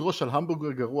 שיכול לדרוש על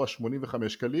המבורגר גרוע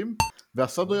 85 שקלים,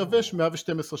 והסדו יבש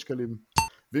 112 שקלים.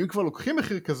 ואם כבר לוקחים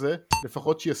מחיר כזה,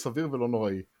 לפחות שיהיה סביר ולא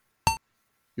נוראי.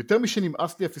 יותר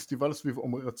משנמאס לי הפסטיבל סביב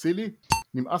עומר אצילי,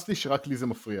 נמאס לי שרק לי זה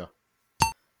מפריע.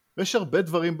 ויש הרבה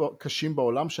דברים קשים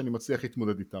בעולם שאני מצליח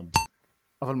להתמודד איתם.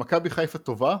 אבל מכבי חיפה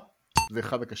טובה, זה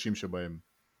אחד הקשים שבהם.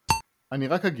 אני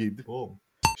רק אגיד,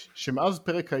 שמאז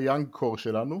פרק היאנג קור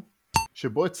שלנו,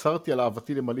 שבו הצהרתי על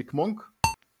אהבתי למליק מונק,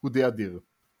 הוא די אדיר.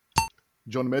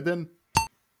 ג'ון מדן,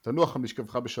 תנוח על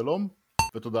משכבך בשלום,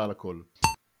 ותודה על הכל.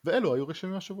 ואלו היו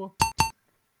רשמים מהשבוע.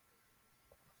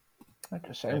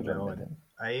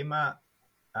 האם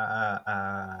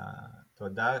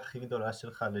התודה הכי גדולה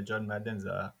שלך לג'ון מדן זה,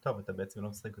 טוב, אתה בעצם לא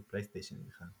משחק בפלייסטיישן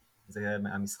בכלל, זה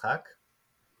המשחק?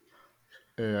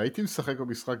 הייתי משחק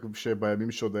במשחק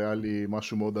שבימים שעוד היה לי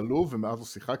משהו מאוד עלוב, ומאז לא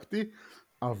שיחקתי,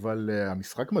 אבל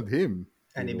המשחק מדהים.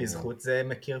 אני בזכות זה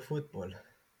מכיר פוטבול,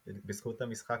 בזכות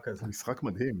המשחק הזה. המשחק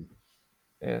מדהים.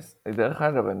 דרך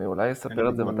אגב, אני אולי אספר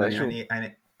את זה מתישהו.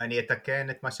 אני אתקן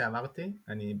את מה שאמרתי,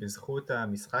 אני בזכות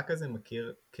המשחק הזה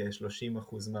מכיר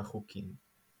כ-30% מהחוקים.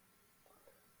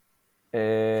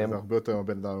 זה הרבה יותר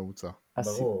מהבן אדם הממוצע.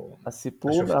 ברור.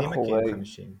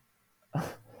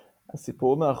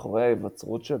 הסיפור מאחורי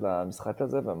ההיווצרות של המשחק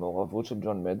הזה והמעורבות של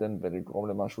ג'ון מדן ולגרום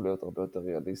למשהו להיות הרבה יותר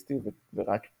ריאליסטי,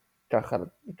 ורק ככה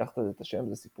לקחת את השם,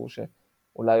 זה סיפור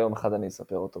שאולי יום אחד אני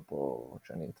אספר אותו פה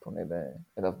כשאני אתפונה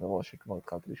אליו מראש, שכבר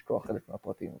התחלתי לשכוח חלק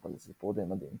מהפרטים, אבל זה סיפור די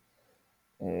מדהים.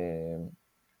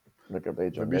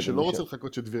 ומי שלא רוצה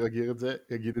לחכות שדביר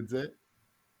יגיד את זה,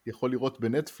 יכול לראות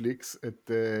בנטפליקס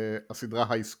את הסדרה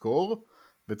היי סקור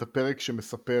ואת הפרק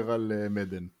שמספר על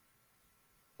מדן.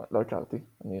 לא הכרתי,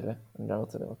 אני אראה, אני גם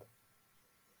רוצה לראות.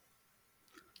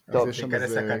 טוב,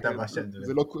 ניכנס לכתבה של דביר.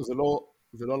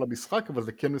 זה לא על המשחק, אבל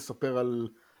זה כן מספר על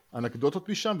אנקדוטות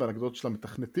משם ואנקדוטות של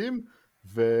המתכנתים,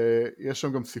 ויש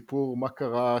שם גם סיפור מה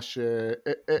קרה,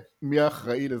 מי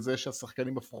האחראי לזה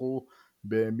שהשחקנים הפכו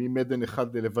ממדן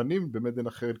אחד ללבנים, במדן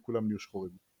אחרת כולם נהיו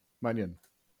שחורים. מעניין.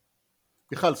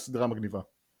 בכלל סדרה מגניבה.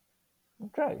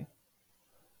 אוקיי.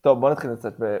 טוב, בוא נתחיל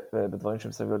לצאת בדברים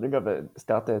שמסביב לליגה,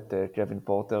 והזכרת את קווין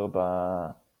פורטר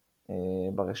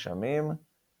ברשמים.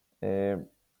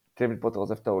 קווין פורטר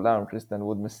עוזב את העולם, קריסטיאן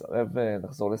ווד מסרב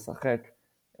לחזור לשחק,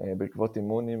 בעקבות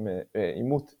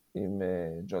עימות עם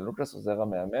ג'ון לוקאס, עוזר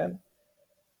המאמן.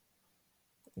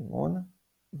 אימון.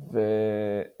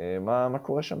 ומה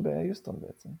קורה שם ביוסטון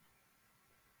בעצם?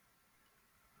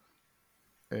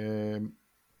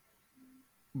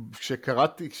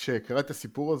 כשקראתי את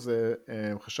הסיפור הזה,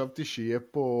 חשבתי שיהיה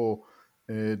פה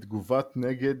תגובת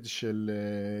נגד של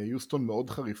יוסטון מאוד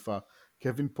חריפה.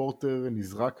 קווין פורטר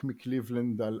נזרק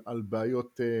מקליבלנד על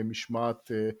בעיות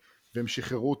משמעת, והם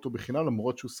שחררו אותו בחינם,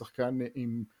 למרות שהוא שחקן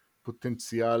עם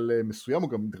פוטנציאל מסוים, הוא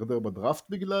גם מתדרדר בדראפט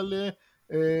בגלל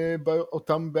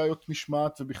אותם בעיות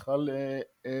משמעת ובכלל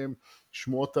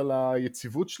שמועות על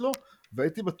היציבות שלו,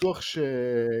 והייתי בטוח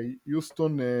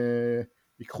שיוסטון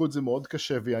ייקחו את זה מאוד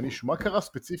קשה ויענישו. מה קרה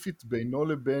ספציפית בינו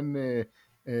לבין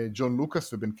ג'ון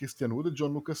לוקאס ובין קריסטיאן ווד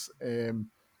לג'ון לוקאס?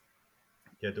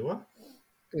 ידוע?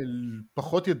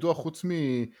 פחות ידוע, חוץ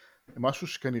ממשהו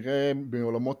שכנראה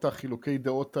בעולמות החילוקי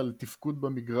דעות על תפקוד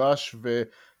במגרש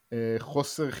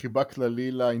וחוסר חיבה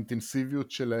כללי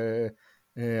לאינטנסיביות של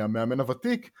המאמן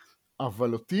הוותיק,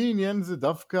 אבל אותי עניין זה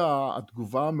דווקא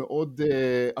התגובה המאוד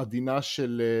עדינה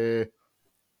של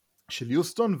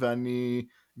יוסטון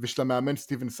ושל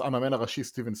המאמן הראשי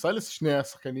סטיבן סיילס. שני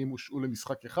השחקנים הושעו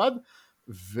למשחק אחד,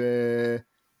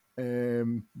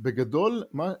 ובגדול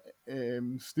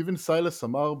סטיבן סיילס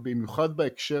אמר במיוחד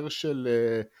בהקשר של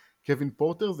קווין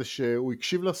פורטר, זה שהוא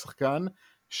הקשיב לשחקן,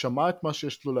 שמע את מה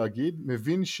שיש לו להגיד,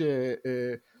 מבין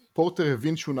שפורטר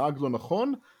הבין שהוא נהג לא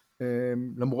נכון,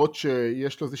 למרות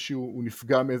שיש לו הוא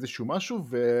נפגע מאיזשהו משהו,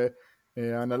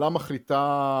 וההנהלה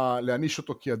מחליטה להעניש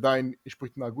אותו כי עדיין יש פה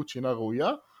התנהגות שאינה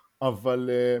ראויה, אבל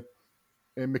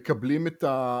מקבלים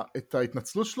את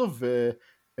ההתנצלות שלו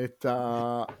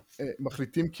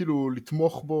מחליטים כאילו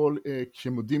לתמוך בו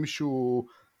כשהם יודעים שהוא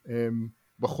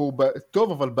בחור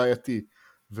טוב אבל בעייתי.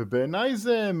 ובעיניי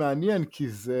זה מעניין, כי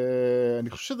אני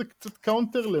חושב שזה קצת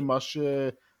קאונטר למה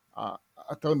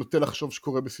שאתה נוטה לחשוב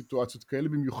שקורה בסיטואציות כאלה,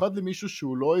 במיוחד למישהו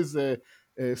שהוא לא איזה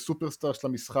סופרסטאר של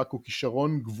המשחק, הוא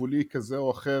כישרון גבולי כזה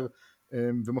או אחר,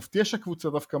 ומפתיע שהקבוצה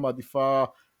דווקא מעדיפה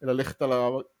ללכת על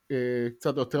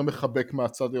הצד היותר מחבק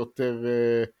מהצד היותר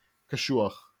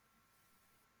קשוח?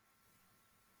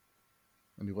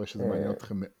 אני רואה שזה מעניין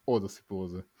אתכם מאוד הסיפור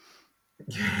הזה.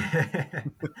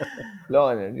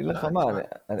 לא, אני אגיד לך מה,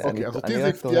 אוקיי, אז אותי זה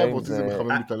הפתיע ואותי זה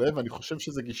מחמם לי את הלב, אני חושב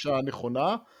שזו גישה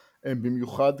נכונה,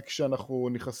 במיוחד כשאנחנו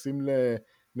נכנסים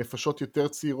לנפשות יותר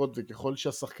צעירות, וככל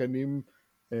שהשחקנים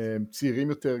צעירים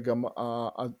יותר, גם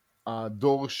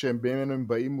הדור שהם בינינו הם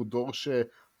באים הוא דור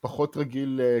שפחות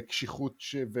רגיל לקשיחות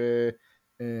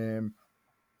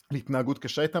להתנהגות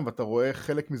קשה איתם, ואתה רואה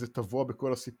חלק מזה טבוע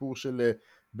בכל הסיפור של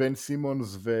בן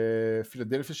סימונס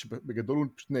ופילדלפיה, שבגדול הוא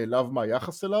פשוט נעלב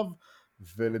מהיחס אליו,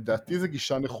 ולדעתי זו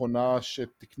גישה נכונה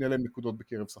שתקנה להם נקודות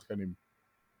בקרב שחקנים.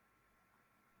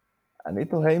 אני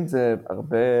תוהה אם זה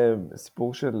הרבה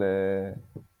סיפור של,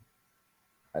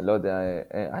 אני לא יודע,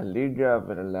 הליגה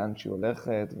ולאן שהיא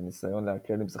הולכת, וניסיון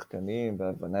להקל עם שחקנים,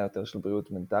 והבנה יותר של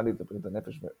בריאות מנטלית ובריאות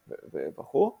הנפש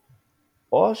וכו',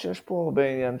 או שיש פה הרבה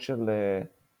עניין של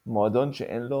מועדון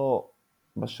שאין לו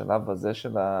בשלב הזה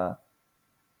של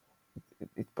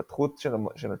ההתפתחות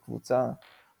של הקבוצה,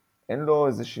 אין לו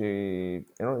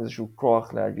איזשהו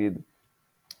כוח להגיד,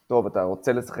 טוב, אתה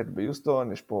רוצה לשחק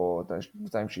ביוסטון, יש פה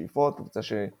קבוצה עם שאיפות, קבוצה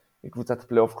שהיא קבוצת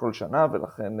פלייאוף כל שנה,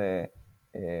 ולכן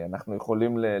אנחנו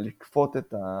יכולים לקפות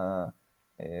את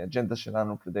האג'נדה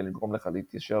שלנו כדי לגרום לך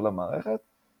להתיישר למערכת,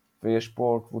 ויש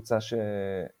פה קבוצה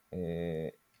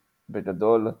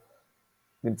שבגדול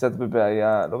נמצאת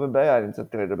בבעיה, לא בבעיה, היא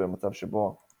נמצאת כרגע במצב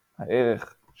שבו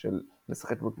הערך של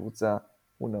לשחק בקבוצה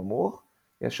הוא נמוך,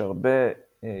 יש הרבה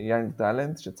young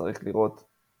talent שצריך לראות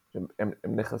שהם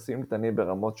נכסים קטנים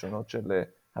ברמות שונות של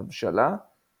הבשלה,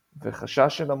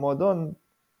 וחשש של המועדון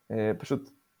פשוט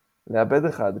לאבד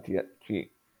אחד, כי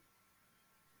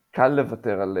קל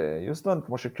לוותר על יוסטון,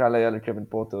 כמו שקל היה לקווין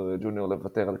פורטר ג'וניור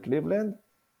לוותר על קליבלנד,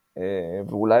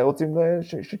 ואולי רוצים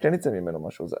שכן יצא ממנו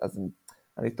משהו, אז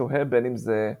אני תוהה בין אם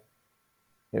זה,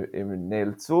 הם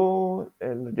נאלצו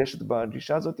לגשת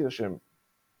בגישה הזאת, או שהם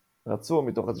רצו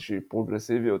מתוך איזושהי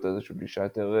פרוגרסיביות, איזושהי גישה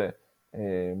יותר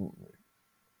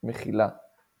מכילה.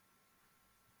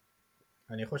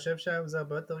 אני חושב שזה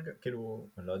הרבה יותר, כאילו,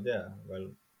 אני לא יודע,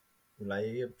 אבל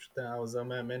אולי פשוט העוזר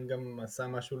מאמן גם עשה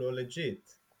משהו לא לג'יט.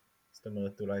 זאת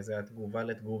אומרת, אולי זה התגובה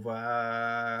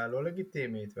לתגובה לא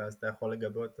לגיטימית, ואז אתה יכול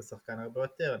לגבות את השחקן הרבה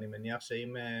יותר. אני מניח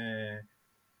שאם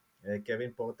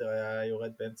קווין פורטר היה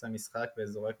יורד באמצע המשחק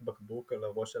וזורק בקבוק על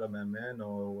הראש של המאמן,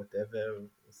 או whatever,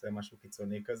 עושה משהו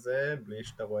קיצוני כזה, בלי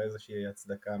שאתה רואה איזושהי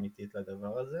הצדקה אמיתית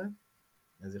לדבר הזה,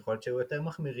 אז יכול להיות שהוא יותר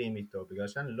מחמירים איתו, בגלל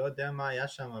שאני לא יודע מה היה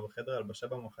שם בחדר הלבשה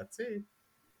במחצית,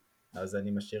 אז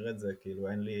אני משאיר את זה, כאילו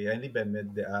אין לי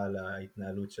באמת דעה על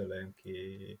ההתנהלות שלהם, כי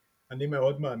אני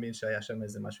מאוד מאמין שהיה שם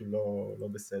איזה משהו לא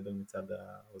בסדר מצד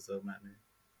העוזר מאמן,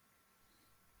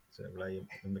 שאולי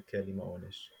מקל עם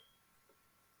העונש.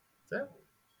 זהו.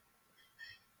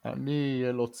 אני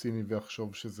אהיה לא ציני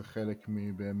ואחשוב שזה חלק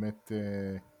מבאמת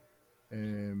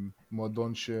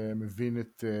מועדון שמבין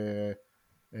את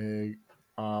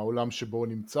העולם שבו הוא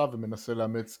נמצא ומנסה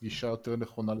לאמץ גישה יותר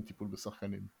נכונה לטיפול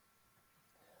בשחקנים.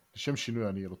 לשם שינוי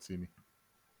אני אהיה לא ציני.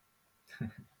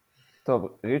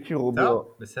 טוב,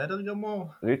 בסדר גמור.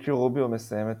 ריצ'י רוביו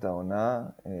מסיים את העונה,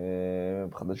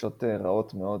 בחדשות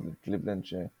רעות מאוד לקליבלנד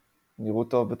שנראו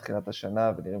טוב בתחילת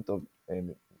השנה ונראים טוב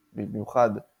במיוחד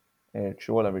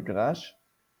כשהוא על המגרש.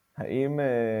 האם,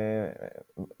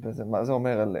 מה זה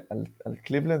אומר על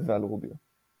קליבלנד ועל רוביו?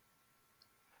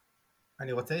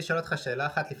 אני רוצה לשאול אותך שאלה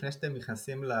אחת לפני שאתם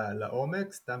נכנסים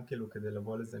לעומק, סתם כאילו כדי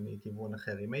לבוא לזה מכיוון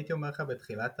אחר. אם הייתי אומר לך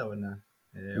בתחילת העונה,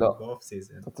 לא, באוף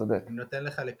סיזן, אתה צודק. אני נותן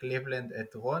לך לקליבלנד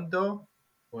את רונדו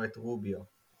או את רוביו?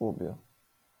 רוביו.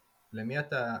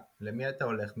 למי אתה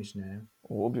הולך משניהם?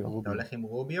 רוביו. אתה הולך עם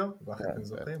רוביו? ואחרי אתם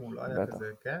זוכרים, הוא לא היה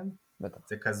כזה, כן?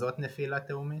 זה כזאת נפילה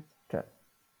תאומית? כן.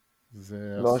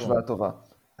 לא השוואה טובה.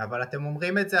 אבל אתם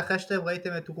אומרים את זה אחרי שאתם ראיתם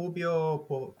את רוביו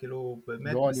פה, כאילו באמת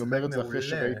משחק מעולה. לא, אני אומר את זה אחרי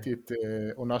שראיתי את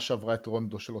עונה שעברה את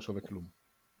רונדו שלא שווה כלום.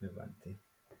 הבנתי.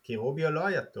 כי רוביו לא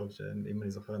היה טוב, אם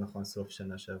אני זוכר נכון, סוף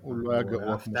שנה שעברה. הוא לא היה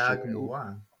גרוע כמו שהוא.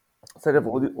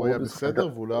 הוא היה בסדר,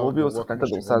 והוא לא היה רוביו גרוע שחקן כמו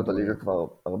כדורסל בליגה כבר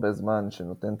הרבה זמן,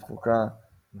 שנותן תפוקה.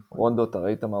 רונדו, אתה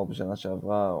ראית מה הוא בשנה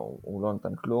שעברה, הוא לא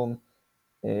נתן כלום.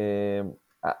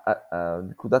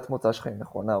 הנקודת מוצא שלך היא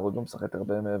נכונה, רוביו משחק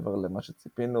הרבה מעבר למה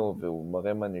שציפינו, והוא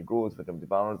מראה מנהיגות, וגם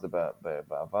דיברנו על זה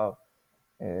בעבר.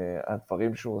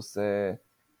 הדברים שהוא עושה,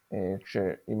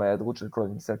 עם ההיעדרות של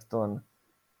קולין סקסטון,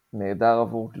 נהדר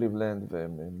עבור קליבלנד,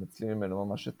 ומצלים ממנו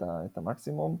ממש את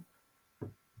המקסימום.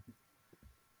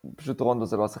 פשוט רונדו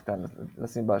זה לא השחקן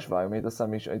לשים בהשוואה, אם היית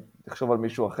תחשוב על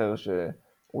מישהו אחר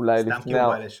שאולי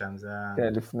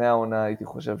לפני העונה הייתי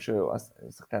חושב שהוא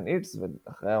שחקן איקס,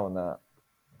 ואחרי העונה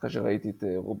אחרי שראיתי את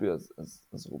רוביו,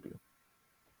 אז רוביו.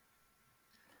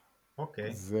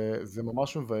 אוקיי. זה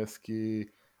ממש מבאס, כי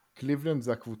קליבלנד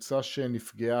זה הקבוצה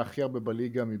שנפגעה הכי הרבה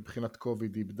בליגה מבחינת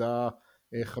קוביד, היא איבדה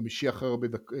חמישי הכי הרבה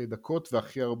דקות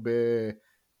והכי הרבה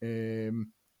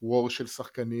וורפ של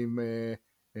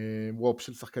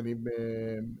שחקנים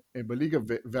בליגה,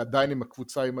 ועדיין עם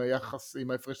הקבוצה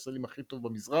עם ההפרש סלים הכי טוב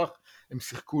במזרח, הם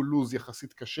שיחקו לוז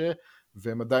יחסית קשה,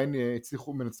 והם עדיין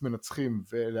הצליחו מנצחים,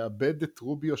 ולאבד את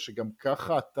רוביו שגם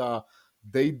ככה אתה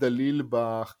די דליל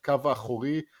בקו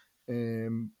האחורי,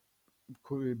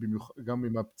 גם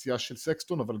עם הפציעה של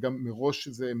סקסטון, אבל גם מראש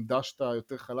שזה עמדה שאתה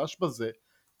יותר חלש בזה,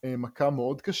 מכה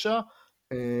מאוד קשה.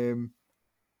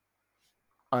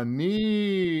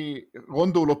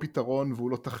 רונדו הוא לא פתרון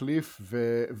והוא לא תחליף,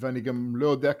 ואני גם לא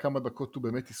יודע כמה דקות הוא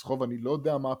באמת יסחוב, אני לא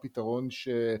יודע מה הפתרון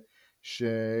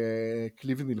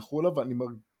שקליבלנד ילכו עליו, ואני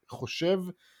חושב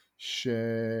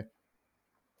שיהיה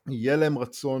להם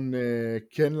רצון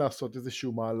כן לעשות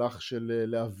איזשהו מהלך של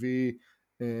להביא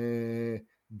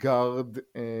גארד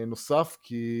נוסף,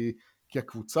 כי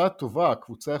הקבוצה טובה,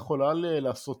 הקבוצה יכולה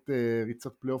לעשות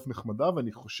ריצת פלייאוף נחמדה,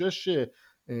 ואני חושש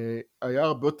שהיה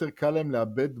הרבה יותר קל להם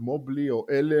לאבד מובלי או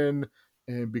אלן,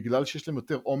 בגלל שיש להם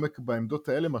יותר עומק בעמדות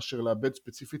האלה, מאשר לאבד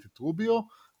ספציפית את רוביו,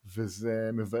 וזה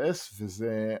מבאס,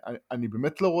 אני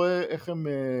באמת לא רואה איך הם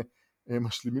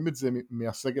משלימים את זה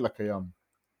מהסגל הקיים.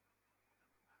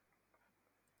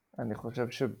 אני חושב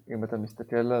שאם אתה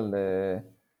מסתכל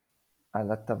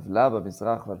על הטבלה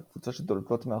במזרח ועל קבוצות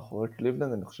שדולקות מאחורי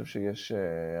קליבלנד, אני חושב שיש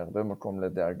הרבה מקום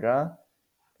לדאגה.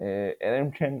 אלא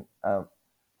אם כן,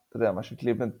 אתה יודע, מה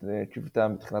שקליבלנד קיוותה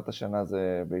מתחילת השנה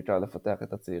זה בעיקר לפתח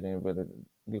את הצעירים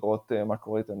ולראות מה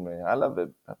קורה איתם הלאה,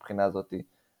 ובבחינה הזאת,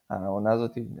 העונה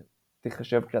הזאת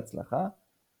תחשב כהצלחה,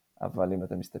 אבל אם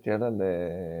אתה מסתכל על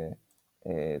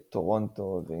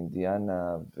טורונטו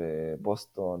ואינדיאנה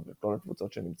ובוסטון וכל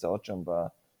הקבוצות שנמצאות שם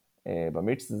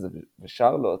במיץ הזה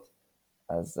ושרלוט,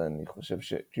 אז אני חושב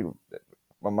שכאילו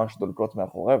ממש דולקות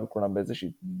מאחורי וכולם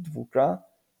באיזושהי דבוקה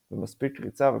ומספיק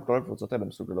ריצה, וכל הקבוצות האלה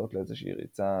מסוגלות לאיזושהי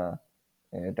ריצה,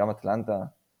 גם אטלנטה,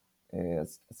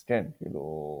 אז כן,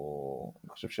 כאילו, אני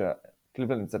חושב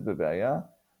שקליבלנד נמצאת בבעיה,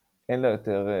 אין לה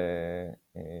יותר,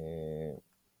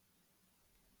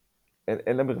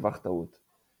 אין לה מרווח טעות.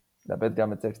 לאבד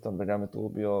גם את סקסטון וגם את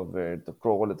רוביו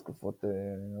ודוקורו לתקופות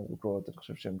ארוכות, אני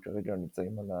חושב שהם כרגע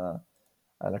נמצאים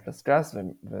על הקסקס,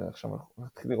 ועכשיו אנחנו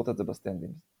נתחיל לראות את זה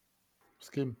בסטנדינג.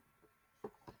 מסכים.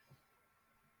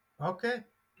 אוקיי.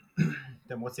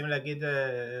 אתם רוצים להגיד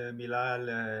מילה על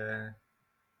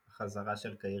החזרה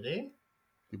של קיירי?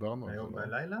 דיברנו על זה. היום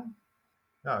בלילה?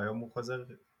 לא, היום הוא חוזר...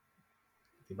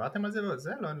 דיברתם על זה?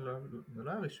 זה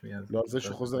לא הרשמי. לא על זה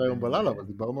שהוא חוזר היום בלילה, אבל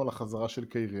דיברנו על החזרה של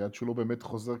קיירי, עד שהוא לא באמת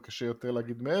חוזר, קשה יותר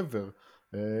להגיד מעבר.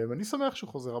 ואני שמח שהוא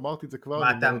חוזר, אמרתי את זה כבר.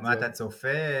 מה אתה צופה?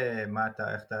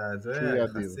 איך אתה... זה,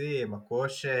 היחסים,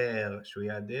 הכושר, שהוא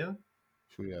יהיה אדיר?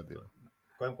 שהוא יהיה אדיר.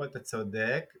 קודם כל אתה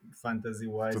צודק, פנטזי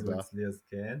ווייז הוא אצלי, אז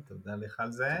כן, תודה לך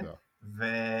על זה.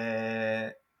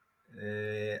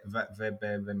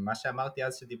 ומה שאמרתי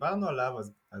אז שדיברנו עליו,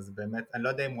 אז באמת, אני לא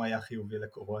יודע אם הוא היה חיובי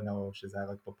לקורונה או שזה היה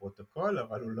רק בפרוטוקול,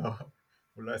 אבל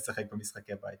הוא לא ישחק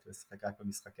במשחקי בית, הוא ישחק רק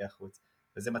במשחקי החוץ.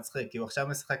 וזה מצחיק, כי הוא עכשיו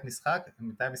משחק משחק,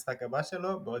 מתי המשחק הבא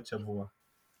שלו? בעוד שבוע.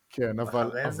 כן,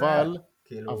 אבל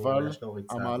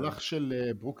המהלך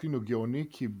של ברוקלין הוא גאוני,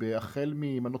 כי החל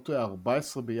ממנותו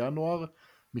 14 בינואר,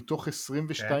 מתוך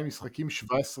 22 משחקים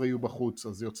 17 יהיו בחוץ,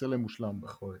 אז זה יוצא להם מושלם.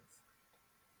 בחוץ.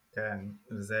 כן,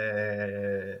 זה...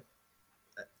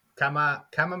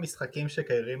 כמה משחקים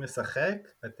שקיירי משחק,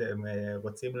 אתם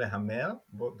רוצים להמר,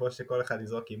 בוא שכל אחד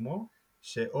יזרוק הימור,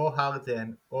 שאו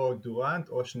הרדן או דורנט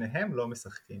או שניהם לא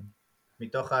משחקים.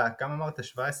 מתוך כמה אמרת?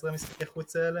 17 משחקי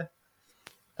חוץ האלה?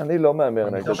 אני לא מאמר,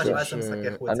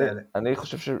 אני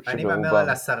חושב אני מאמר על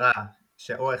 10,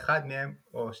 שאו אחד מהם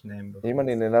או שניהם. אם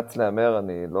אני נאלץ לאמר,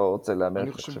 אני לא רוצה לאמר,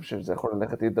 אני חושב שזה יכול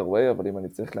ללכת either way, אבל אם אני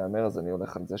צריך לאמר, אז אני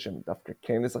הולך על זה שהם דווקא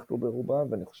כן ישחקו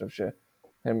ברובם, ואני חושב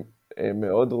שהם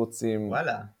מאוד רוצים...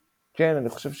 וואלה. כן, אני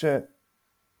חושב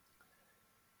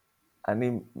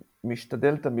אני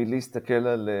משתדל תמיד להסתכל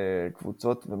על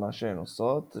קבוצות ומה שהן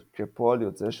עושות, כפועל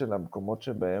יוצא של המקומות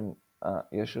שבהם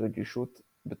יש רגישות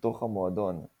בתוך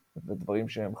המועדון, ודברים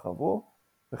שהם חוו,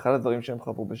 ואחד הדברים שהם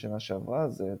חוו בשנה שעברה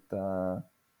זה את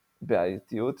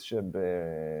הבעייתיות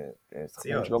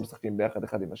שבשחקנים שלא משחקים ביחד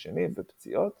אחד עם השני,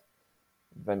 ופציעות,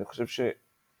 ואני חושב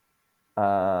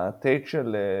שהטייק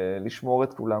של לשמור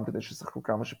את כולם כדי ששחקו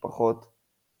כמה שפחות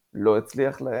לא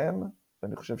הצליח להם,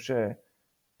 ואני חושב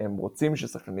שהם רוצים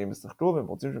ששחקנים ישחקו, והם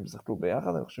רוצים שהם ישחקו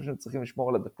ביחד, אני חושב שהם צריכים לשמור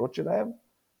על הדקות שלהם,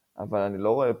 אבל אני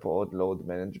לא רואה פה עוד לואוד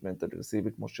מנג'מנט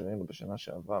אגרסיבי כמו שראינו בשנה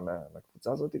שעברה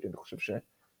מהקבוצה הזאת, כי אני חושב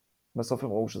בסוף הם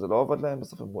ראו שזה לא עובד להם,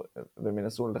 והם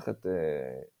ינסו ללכת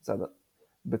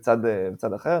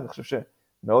בצד אחר. אני חושב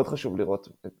שמאוד חשוב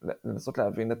לנסות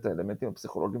להבין את האלמנטים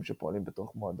הפסיכולוגיים שפועלים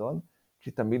בתוך מועדון,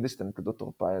 כי תמיד יש את הנקודות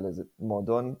תורפה האלה, זה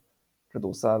מועדון,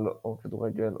 כדורסל או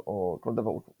כדורגל או כל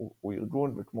דבר הוא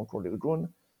ארגון, וכמו כל ארגון,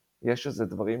 יש איזה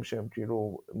דברים שהם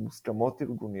כאילו מוסכמות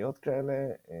ארגוניות כאלה,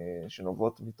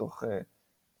 שנובעות מתוך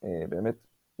באמת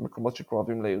מקומות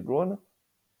שקרובים לארגון,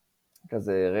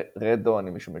 כזה רדו, אני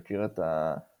מישהו מכיר את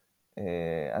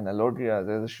האנלוגיה,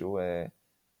 זה איזשהו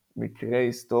מקרה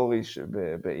היסטורי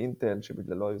באינטל,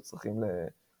 שבגללו היו צריכים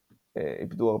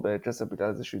איבדו הרבה כסף בגלל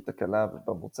איזושהי תקלה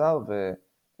במוצר,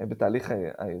 ובתהליך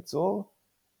הייצור,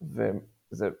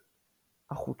 וזה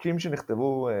החוקים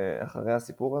שנכתבו אחרי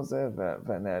הסיפור הזה,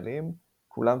 והנהלים,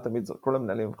 כל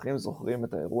המנהלים הבכירים זוכרים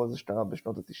את האירוע הזה שקרה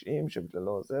בשנות ה-90,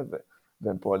 שבגללו זה,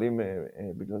 והם פועלים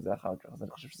בגלל זה אחר כך. אז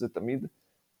אני חושב שזה תמיד,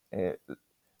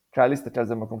 קל להסתכל על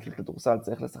זה במקום של כדורסל,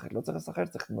 צריך לשחק, לא צריך לשחק,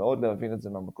 צריך מאוד להבין את זה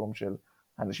מהמקום של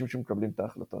האנשים שמקבלים את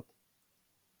ההחלטות.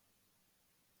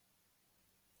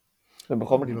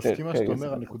 אני מסכים מה שאתה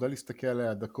אומר, הנקודה להסתכל על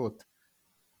הדקות.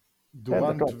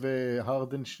 דורנט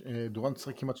והרדן, דורנט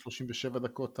משחק כמעט 37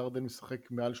 דקות, הרדן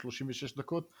משחק מעל 36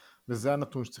 דקות, וזה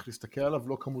הנתון שצריך להסתכל עליו,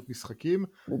 לא כמות משחקים,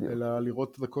 אלא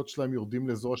לראות את הדקות שלהם יורדים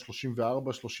לאזור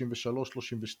ה-34, 33,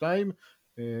 32,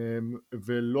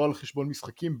 ולא על חשבון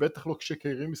משחקים, בטח לא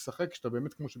כשקיירי משחק, שאתה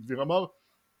באמת, כמו שדביר אמר,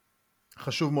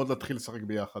 חשוב מאוד להתחיל לשחק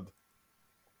ביחד.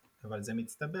 אבל זה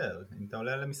מצטבר, אם אתה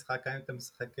עולה למשחק, אם אתה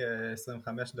משחק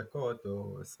 25 דקות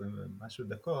או 20 משהו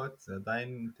דקות, זה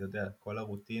עדיין, אתה יודע, כל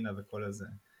הרוטינה וכל הזה.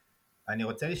 אני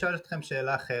רוצה לשאול אתכם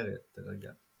שאלה אחרת,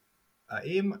 רגע.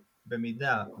 האם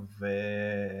במידה,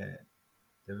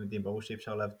 אתם יודעים, ברור שאי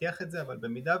אפשר להבטיח את זה, אבל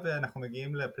במידה ואנחנו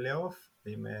מגיעים לפלייאוף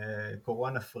עם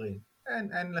קורונה פרי,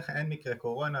 אין מקרה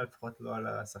קורונה, לפחות לא על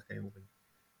השחקנים מורים.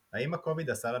 האם הקוביד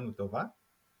עשה לנו טובה?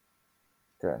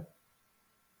 כן.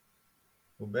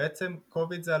 ובעצם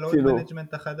קוביד זה הלואוד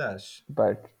מנג'מנט החדש.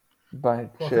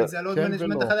 קוביד זה הלואוד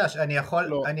מנג'מנט החדש.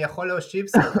 אני יכול להושיב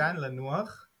שחקן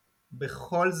לנוח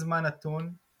בכל זמן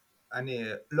נתון. אני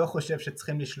לא חושב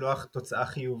שצריכים לשלוח תוצאה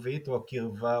חיובית או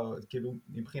קרבה, כאילו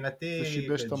מבחינתי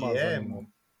ב-GM.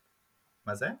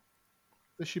 מה זה?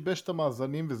 זה שיבש את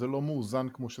המאזנים וזה לא מאוזן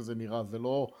כמו שזה נראה, זה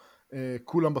לא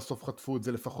כולם בסוף חטפו את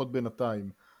זה לפחות בינתיים.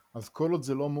 אז כל עוד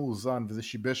זה לא מאוזן, וזה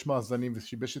שיבש מאזנים, וזה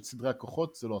שיבש את סדרי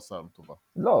הכוחות, זה לא עשה לנו טובה.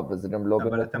 לא, וזה גם לא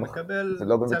באמת... אבל אתה מקבל...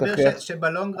 סביר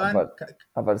שבלונגרן...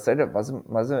 אבל סגר,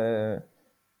 מה זה...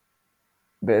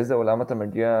 באיזה עולם אתה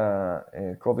מגיע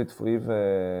קוביד פרי,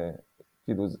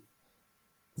 וכאילו,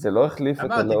 זה לא החליף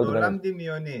את הלואוד... אמרתי, בעולם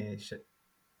דמיוני,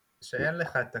 שאין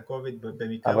לך את הקוביד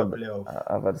במקרה בפלייאוף.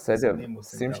 אבל סגר,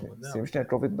 שים שנייה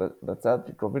קוביד בצד,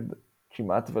 כי קוביד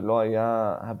כמעט ולא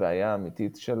היה הבעיה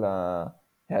האמיתית של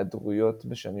ההיעדרויות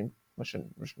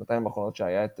בשנתיים האחרונות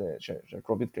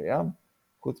שהקוביד קיים,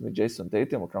 חוץ מג'ייסון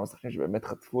דייטם או כמה שחקנים שבאמת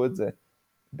חטפו את זה,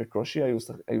 בקושי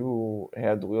היו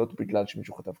היעדרויות בגלל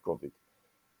שמישהו חטף קוביד.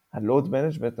 הלואוד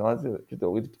מנג'מנט נועד כדי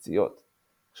להוריד פציעות.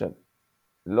 עכשיו,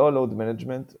 לא הלואוד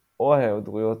מנג'מנט או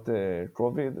ההיעדרויות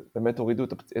קוביד, באמת הורידו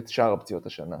את שאר הפציעות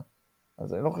השנה.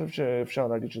 אז אני לא חושב שאפשר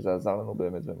להגיד שזה עזר לנו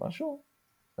באמת במשהו.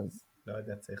 אז... לא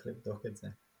יודע, צריך לבדוק את זה.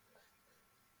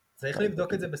 צריך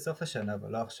לבדוק את זה בסוף השנה,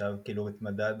 אבל לא עכשיו, כאילו את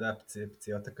מדד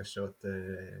הפציעות הקשות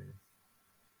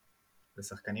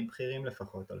לשחקנים בכירים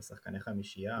לפחות, או לשחקני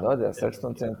חמישייה. לא יודע,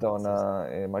 סקסטון ציין את העונה,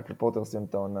 מייקל פורטר ציין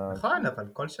את העונה. נכון, אבל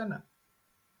כל שנה.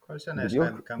 כל שנה יש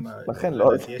להם כמה,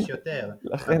 לדעתי יש יותר.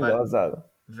 לכן לא עזר.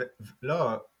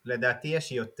 לא, לדעתי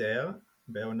יש יותר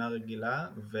בעונה רגילה,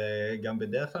 וגם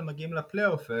בדרך כלל מגיעים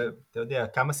לפלייאוף, ואתה יודע,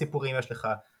 כמה סיפורים יש לך,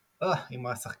 אם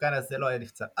השחקן הזה לא היה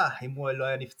נפצע, אם הוא לא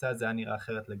היה נפצע זה היה נראה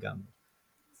אחרת לגמרי.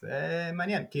 זה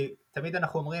מעניין, כי תמיד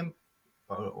אנחנו אומרים,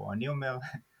 או אני אומר,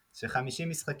 ש50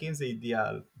 משחקים זה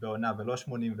אידיאל בעונה, ולא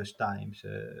 82,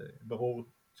 שברור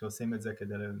שעושים את זה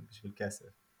בשביל כסף.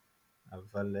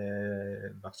 אבל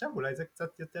ועכשיו אולי זה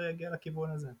קצת יותר יגיע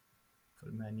לכיוון הזה.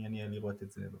 אבל מעניין יהיה לראות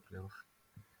את זה בפלייאוף.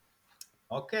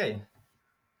 אוקיי.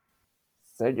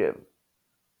 סגב.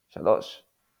 3.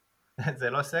 זה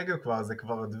לא סגב כבר, זה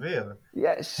כבר דביר.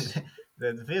 יש.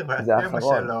 זה דביר, זה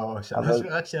האחרון. 3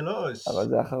 ורק 3. אבל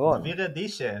זה האחרון. דביר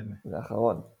אדישן. זה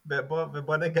האחרון.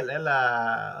 ובוא נגלה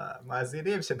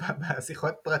למאזינים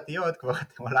שבשיחות פרטיות כבר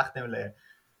אתם הולכתם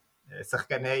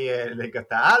לשחקני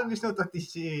ליגת העל משנות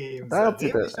ה-90,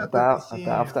 זרים משנות ה-90.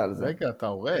 אתה אהבת על זה. רגע, אתה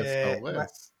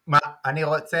הורס. אני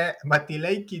רוצה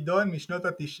מטילי כידון משנות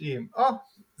ה-90.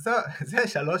 זה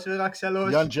 3 ורק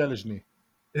 3. יאן ג'לז'ני.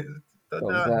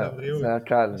 תודה, לבריאות. זה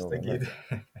הקל, נו.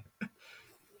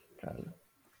 קל.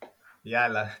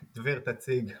 יאללה, דביר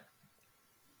תציג.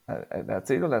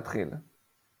 להציג או להתחיל?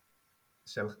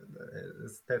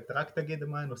 רק תגיד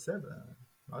מה הנושא.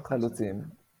 חלוצים,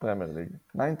 פרמיירליג,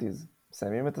 90s,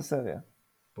 מסיימים את הסריה.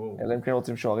 אלא אם כן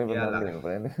רוצים שוערים ומאמנים,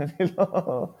 אבל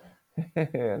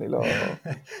אני לא...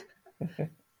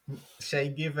 שי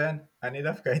גיבן, אני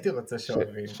דווקא הייתי רוצה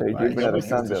שוערים. שי גיבן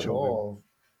אלכסנדר.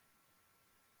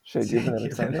 שי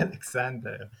גיבן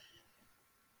אלכסנדר.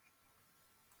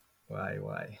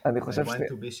 וואי. אני חושב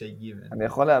אני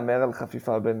יכול להאמר על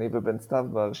חפיפה ביני ובין סתיו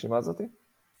ברשימה הזאת?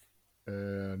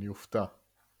 אני אופתע.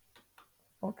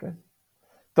 אוקיי.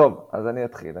 טוב, אז אני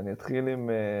אתחיל עם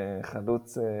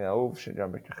חלוץ אהוב,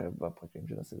 שגם מככב בפרקים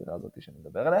של הסדרה הזאת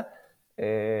שנדבר עליה.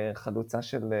 חלוצה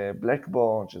של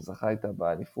בלקבורן, שזכה איתה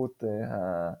באליפות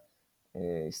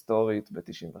ההיסטורית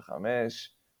ב-95.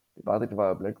 דיברתי כבר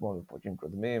על בלקבורן בפרקים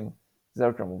קודמים.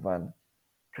 זהו כמובן,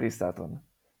 קריס סאטון.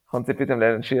 נכון ציפיתם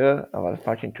לאלן שירר, אבל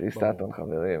פאקינג קריס סאטון,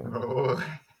 חברים.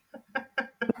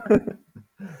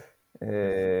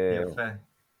 יפה.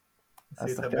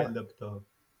 עשית בילדאפ טוב.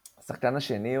 השחקן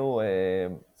השני הוא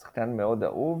שחקן מאוד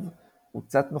אהוב, הוא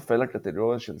קצת נופל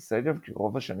לקטגוריה של סגב, כי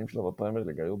רוב השנים שלו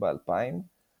בפרמיירליג היו ב-2000,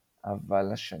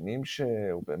 אבל השנים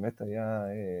שהוא באמת היה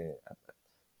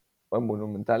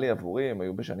מונומנטלי עבורי, הם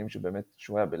היו בשנים שבאמת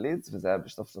שהוא היה בלידס, וזה היה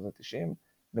בסוף שנות ה-90,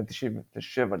 בין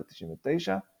 97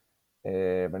 ל-99,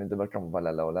 ואני מדבר כמובן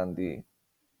על ההולנדי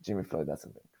ג'ימי פלויד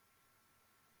אסלבנק.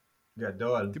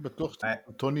 גדול. הייתי בטוח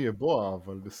טוני יבוע,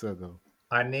 אבל בסדר.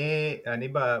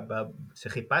 אני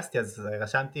שחיפשתי, אז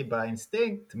רשמתי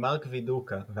באינסטינקט מרק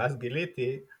וידוקה, ואז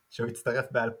גיליתי שהוא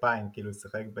הצטרף ב-2000, כאילו הוא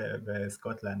שחק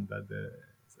בסקוטלנד עד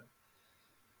זה.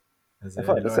 אז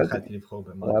לא יכלתי לבחור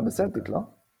במרק. הוא היה בסלטיק, לא?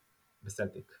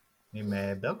 בסלטיק. עם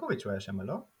ברקוביץ' הוא היה שם,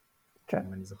 לא? כן.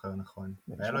 אם אני זוכר נכון.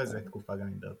 היה לו איזה תקופה גם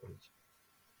עם ברקוביץ'.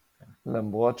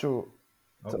 למרות שהוא...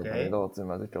 טוב, אני לא רוצה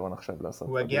מהזיכרון עכשיו לעשות.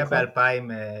 הוא הגיע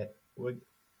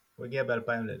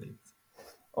ב-2000 ללידס.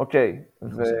 אוקיי,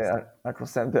 ורק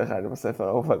נוסעים דרך אגב בספר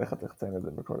האהוב עליך, צריך לציין את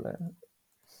זה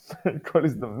בכל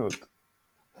הזדמנות.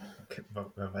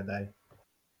 בוודאי.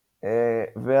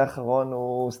 והאחרון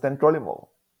הוא סטן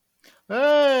קולימור.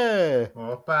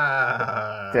 הופה.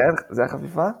 כן, זה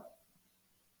החפיפה?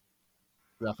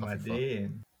 זה החפיפה.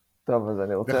 מדהים. טוב, אז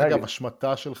אני רוצה דרך אגב,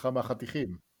 השמטה שלך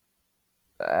מהחתיכים.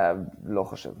 לא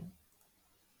חושב.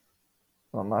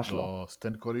 ממש לא.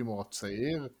 סטן קולימור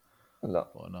הצעיר? לא.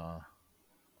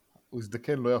 הוא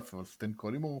הזדקן לא יפה, אבל סטן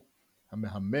קולימור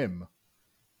המהמם.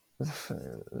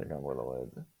 לגמרי לא רואה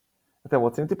את זה. אתם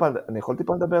רוצים טיפה, אני יכול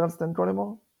טיפה לדבר על סטן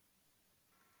קולימור?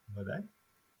 ודאי.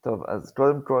 טוב, אז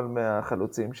קודם כל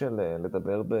מהחלוצים של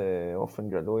לדבר באופן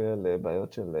גלוי על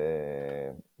בעיות של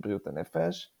בריאות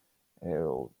הנפש.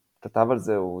 הוא כתב על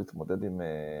זה, הוא התמודד עם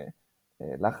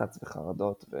לחץ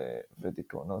וחרדות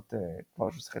ודיכאונות כבר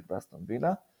שהוא שיחק באסטון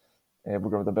וילה.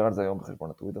 והוא גם מדבר על זה היום בחשבון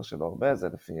הטוויטר שלו הרבה, זה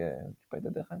לפי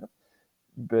ויקיפדיה דרך אגב.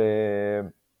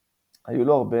 היו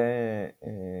לו הרבה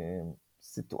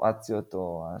סיטואציות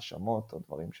או האשמות או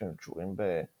דברים שהם קשורים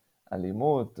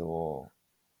באלימות, או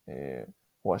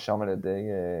הוא אשם על ידי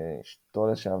אשתו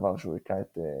לשעבר שהוא הכה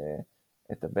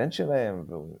את הבן שלהם,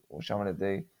 והוא אשם על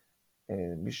ידי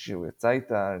מישהו שהוא יצא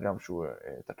איתה, גם שהוא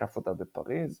תקף אותה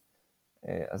בפריז.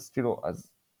 אז כאילו,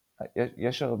 אז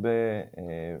יש הרבה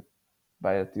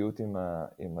בעייתיות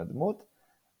עם הדמות.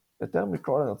 יותר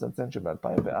מכל אני רוצה לציין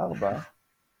שב-2004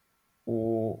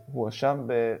 הוא אשם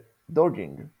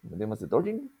בדוגינג. אתם יודעים מה זה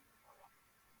דוגינג?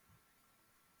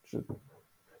 פשוט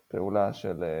פעולה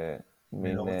של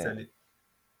מין...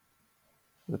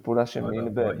 זה פעולה של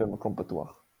מין במקום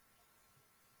פתוח.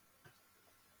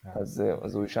 אז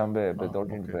הוא אשם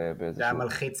בדוגינג באיזשהו... זה היה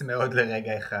מלחיץ מאוד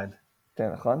לרגע אחד.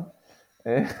 כן, נכון?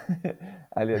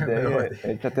 על ידי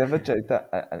כתבת שהייתה,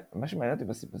 מה שמעניין אותי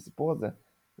בסיפור הזה,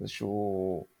 זה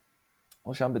שהוא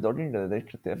שם בדוגינג על ידי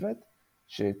כתבת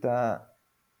שהייתה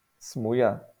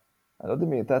סמויה. אני לא יודע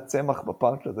אם היא הייתה צמח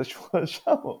בפארק הזה שהוא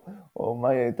שם, או מה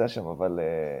היא הייתה שם, אבל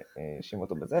האשים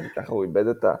אותו בזה, וככה הוא איבד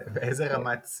את ה... באיזה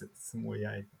רמת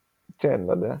סמויה הייתה? כן,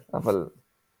 לא יודע, אבל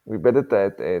הוא איבד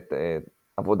את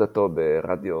עבודתו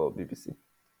ברדיו BBC.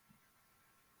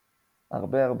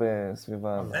 הרבה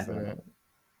סביבה.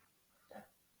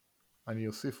 אני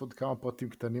אוסיף עוד כמה פרטים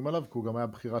קטנים עליו, כי הוא גם היה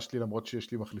בחירה שלי למרות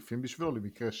שיש לי מחליפים בשבילו,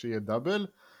 למקרה שיהיה דאבל.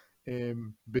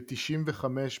 ב-95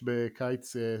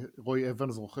 בקיץ רוי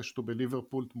אבנס רוכש אותו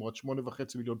בליברפול תמורת 8.5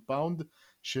 מיליון פאונד,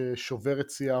 ששובר את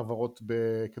שיא העברות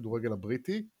בכדורגל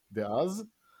הבריטי דאז.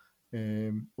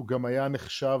 הוא גם היה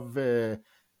נחשב,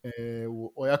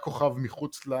 הוא היה כוכב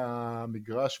מחוץ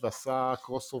למגרש ועשה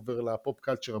קרוס אובר לפופ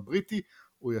קלצ'ר הבריטי.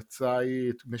 הוא יצא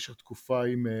במשך תקופה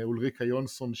עם אולריקה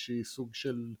יונסון, שהיא סוג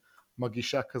של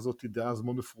מגישה כזאת דאז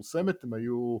מאוד מפורסמת. הם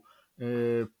היו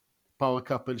הפאוור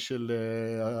קאפל של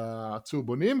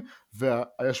הצהובונים,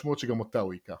 והיה שמועות שגם אותה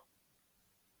הוא היכה.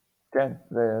 כן,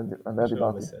 על זה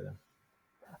דיברתי. בסדר.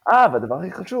 והדבר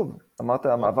הכי חשוב, אמרת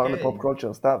מעבר לפופ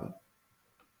קולצ'ר, סתיו.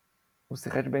 הוא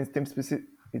שיחק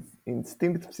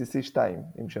באינסטינקט בסיסי 2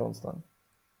 עם שרונסטון.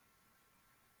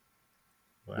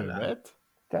 באמת?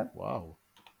 כן. וואו.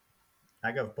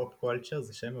 אגב, פופ קולצ'ר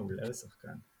זה שם מעולה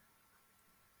לשחקן.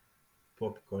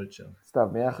 פופ קולצ'ר. סתיו,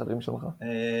 מי החברים שלך?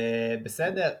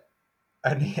 בסדר,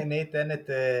 אני אתן את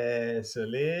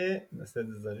שלי, נעשה את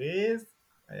זה זריז.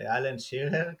 אלן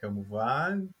שירר,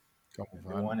 כמובן.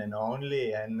 one and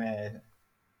only,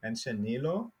 אין שני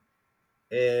לו.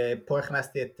 פה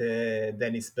הכנסתי את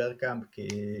דניס ברקאמפ, כי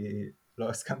לא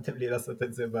הסכמתם לי לעשות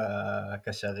את זה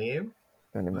בקשרים.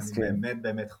 אני מסכים. אני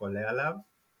באמת חולה עליו.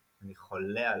 אני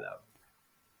חולה עליו.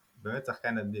 באמת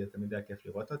שחקן אדיר, תמיד היה כיף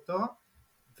לראות אותו.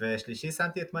 ושלישי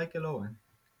שמתי את מייקל אורן.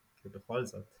 כי בכל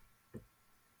זאת,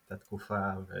 את התקופה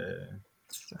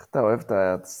איך אתה אוהב את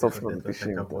הסוף שנות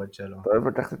ה-90? אתה אוהב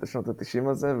לקחת את השנות ה-90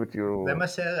 הזה וכאילו...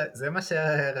 זה מה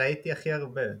שראיתי הכי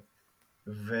הרבה.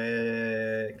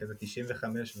 וכזה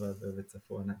 95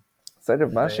 וצפונה. בסדר,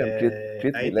 מה השם?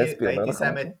 קיט מילספי אומר לך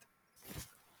משהו?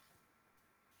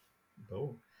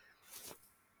 ברור.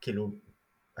 כאילו,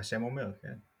 השם אומר,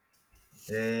 כן.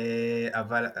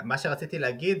 אבל מה שרציתי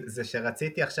להגיד זה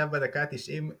שרציתי עכשיו בדקה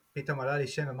ה-90, פתאום עלה לי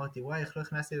שם, אמרתי וואי איך לא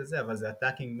הכנסתי לזה, אבל זה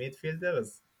הטאקינג מידפילדר,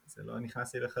 אז זה לא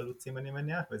נכנס לי לחלוצים אני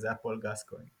מניח, וזה היה פול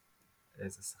גסקוין.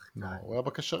 איזה שחקן. הוא היה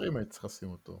בקשרים, הייתי צריך לשים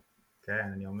אותו. כן,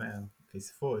 אני אומר,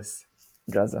 פספוס.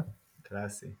 גזה.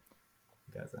 קלאסי.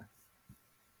 גזה.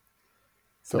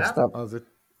 טוב, סתם. אז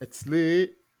אצלי...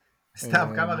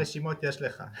 סתם, כמה רשימות יש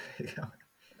לך?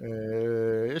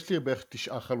 יש לי בערך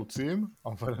 9 חלוצים,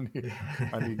 אבל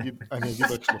אני אגיד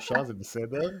רק 3, זה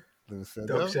בסדר.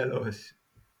 טוב 3.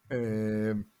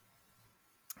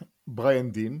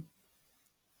 בריאן דין.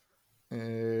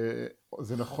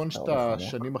 זה נכון שאת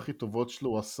השנים הכי טובות שלו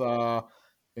הוא עשה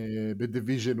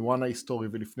בדיוויז'ן 1 ההיסטורי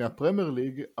ולפני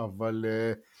הפרמיירליג, אבל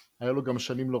היה לו גם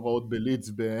שנים לא רעות בלידס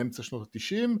באמצע שנות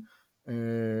ה-90,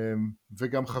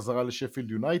 וגם חזרה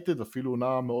לשפילד יונייטד, אפילו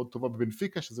עונה מאוד טובה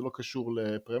בבנפיקה, שזה לא קשור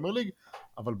לפרמיירליג,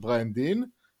 אבל בריאן דין.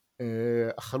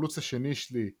 החלוץ השני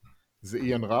שלי זה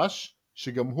איאן ראש,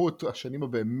 שגם הוא את השנים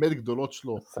הבאמת גדולות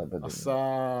שלו עשה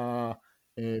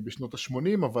בשנות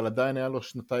ה-80, אבל עדיין היה לו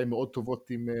שנתיים מאוד טובות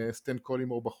עם סטן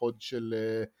קולימור בחוד של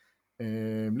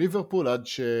ליברפול, עד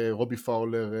שרובי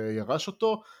פאולר ירש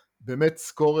אותו. באמת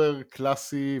סקורר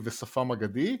קלאסי ושפם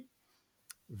אגדי,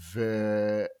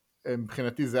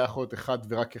 ומבחינתי זה היה יכול להיות אחד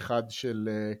ורק אחד של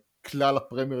כלל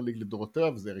הפרמייר ליג לדורותיה,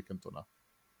 וזה אריק אנטונה.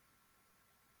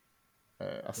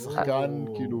 השחקן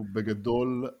כאילו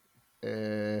בגדול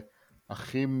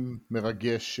הכי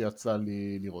מרגש שיצא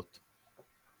לי לראות.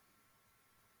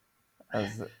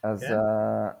 אז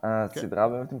הסדרה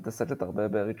באמת מתעסקת הרבה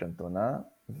באריק אנטונה,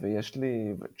 ויש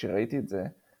לי, כשראיתי את זה,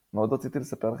 מאוד רציתי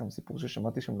לספר לכם סיפור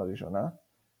ששמעתי שם לראשונה.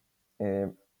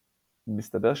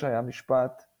 מסתבר שהיה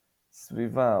משפט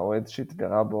סביב האוהד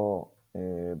שהתגרה בו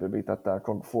בביתת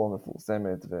הקונג פו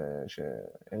המפורסמת,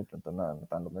 ושאריק אנטונה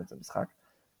נתן לו בעצם משחק.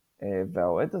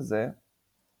 והאוהד הזה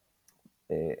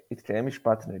התקיים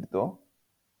משפט נגדו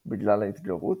בגלל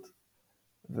ההתגרות,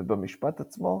 ובמשפט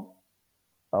עצמו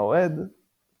האוהד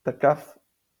תקף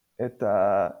את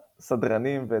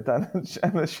הסדרנים ואת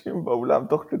האנשים באולם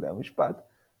תוך כדי המשפט,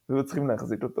 והיו צריכים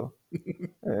להחזיק אותו.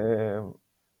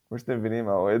 כמו שאתם מבינים,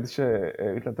 האוהד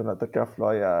שאריק אנטונה תקף לא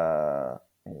היה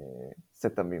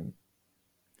סתמים.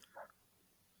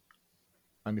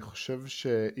 אני חושב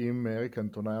שאם אריק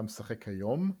אנטונה היה משחק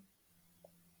היום,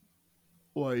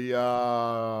 הוא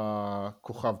היה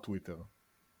כוכב טוויטר.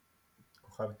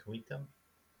 כוכב טוויטר?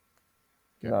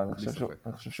 לא, אני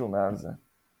חושב שהוא מעל זה.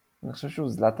 אני חושב שהוא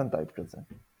זלטן טייפ כזה.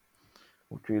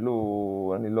 הוא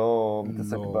כאילו, אני לא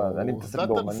מתעסק אני מתעסק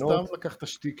באומנות. זלטן סתם לקח את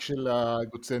השטיק של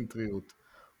האגוצנטריות.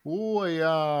 הוא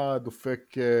היה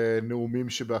דופק נאומים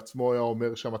שבעצמו היה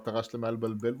אומר שהמטרה שלהם היה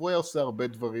לבלבל, והוא היה עושה הרבה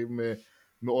דברים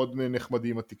מאוד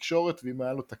נחמדים התקשורת, ואם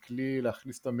היה לו את הכלי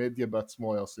להכניס את המדיה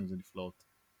בעצמו, היה עושים זה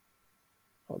נפלאות.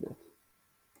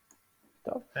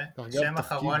 טוב. שם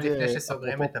אחרון לפני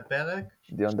שסוגרים את הפרק.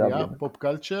 שנייה, פופ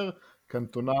קלצ'ר,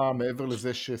 קנטונה מעבר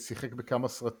לזה ששיחק בכמה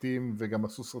סרטים וגם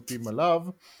עשו סרטים עליו,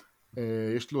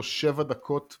 יש לו 7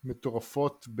 דקות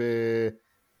מטורפות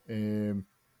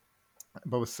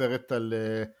בסרט על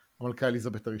המלכה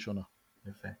אליזבת הראשונה.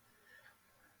 יפה.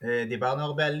 דיברנו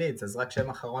הרבה על לידס, אז רק שם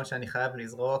אחרון שאני חייב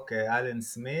לזרוק, אלן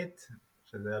סמית,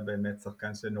 שזה היה באמת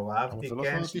שחקן שנורא אהבתי. אבל זה לא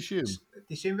שנות 90.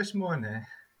 98.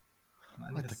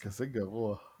 אתה כזה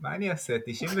גרוע. מה אני אעשה?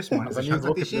 98, זה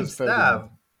שנות ה-90 סתיו.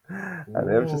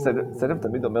 אני חושב שסלם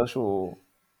תמיד אומר שהוא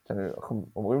אנחנו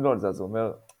אומרים לו על זה, אז הוא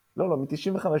אומר, לא,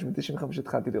 מ-95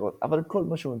 התחלתי לראות, אבל כל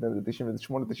מה שהוא נותן זה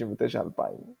 98, 99,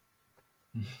 2000.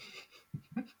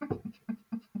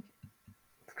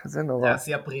 כזה נורא. זה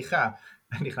עשי הפריחה.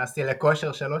 נכנסתי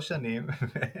לכושר 3 שנים,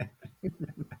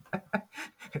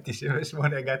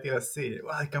 98 הגעתי לשיא.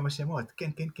 וואי, כמה שמות. כן.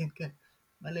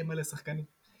 מלא שחקנים.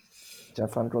 ג'אן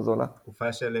פרנקו זולה.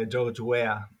 תקופה של ג'ורג'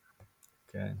 וויה.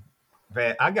 כן.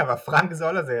 ואגב, הפרנק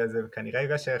זולה זה כנראה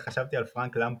בגלל שחשבתי על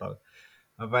פרנק למפרד.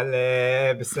 אבל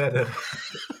בסדר.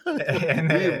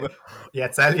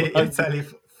 יצא לי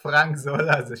פרנק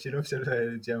זולה, זה שילוב של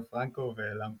ג'אן פרנקו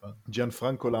ולמפרד. ג'אן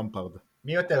פרנקו למפרד.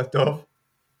 מי יותר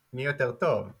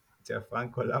טוב? ג'אן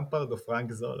פרנקו למפרד או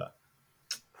פרנק זולה?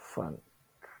 פרנק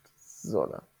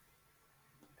זולה.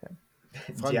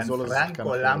 ג'אן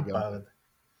פרנקו למפרד.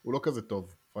 הוא לא כזה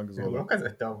טוב, פרנק זולה. הוא לא כזה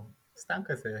טוב. סתם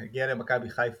כזה, הגיע למכבי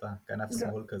חיפה, כנף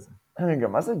שמאל כזה. רגע,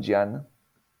 מה זה ג'אן?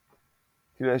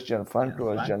 כאילו יש ג'אן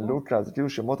פרנקו, יש ג'אן לוקה, זה כאילו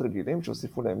שמות רגילים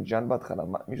שהוסיפו להם ג'אן בהתחלה.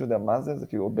 מישהו יודע מה זה? זה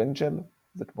כאילו בן של?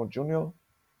 זה כמו ג'וניור?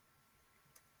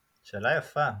 שאלה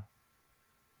יפה.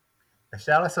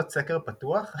 אפשר לעשות סקר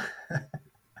פתוח?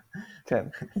 כן.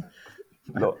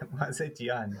 לא. מה זה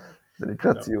ג'אן? זה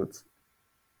נקרא ציוץ.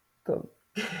 טוב.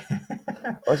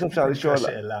 או שאפשר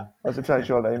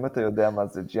לשאול האם אתה יודע מה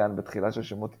זה ג'אן בתחילה של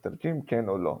שמות איטלקים, כן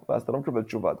או לא. ואז אתה לא מקבל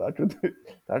תשובה, אתה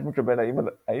רק מקבל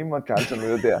האם הקהל שלנו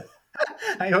יודע.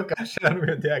 האם הקהל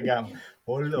שלנו יודע גם,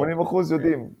 או לא. 80%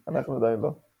 יודעים, אנחנו עדיין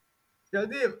לא.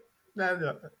 יודעים, לא,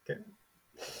 כן.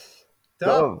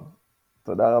 טוב,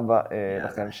 תודה רבה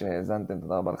לכם שהאזנתם,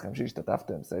 תודה רבה לכם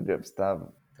שהשתתפתם, סגב, סתיו.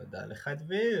 תודה לך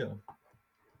דביר.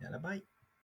 יאללה ביי.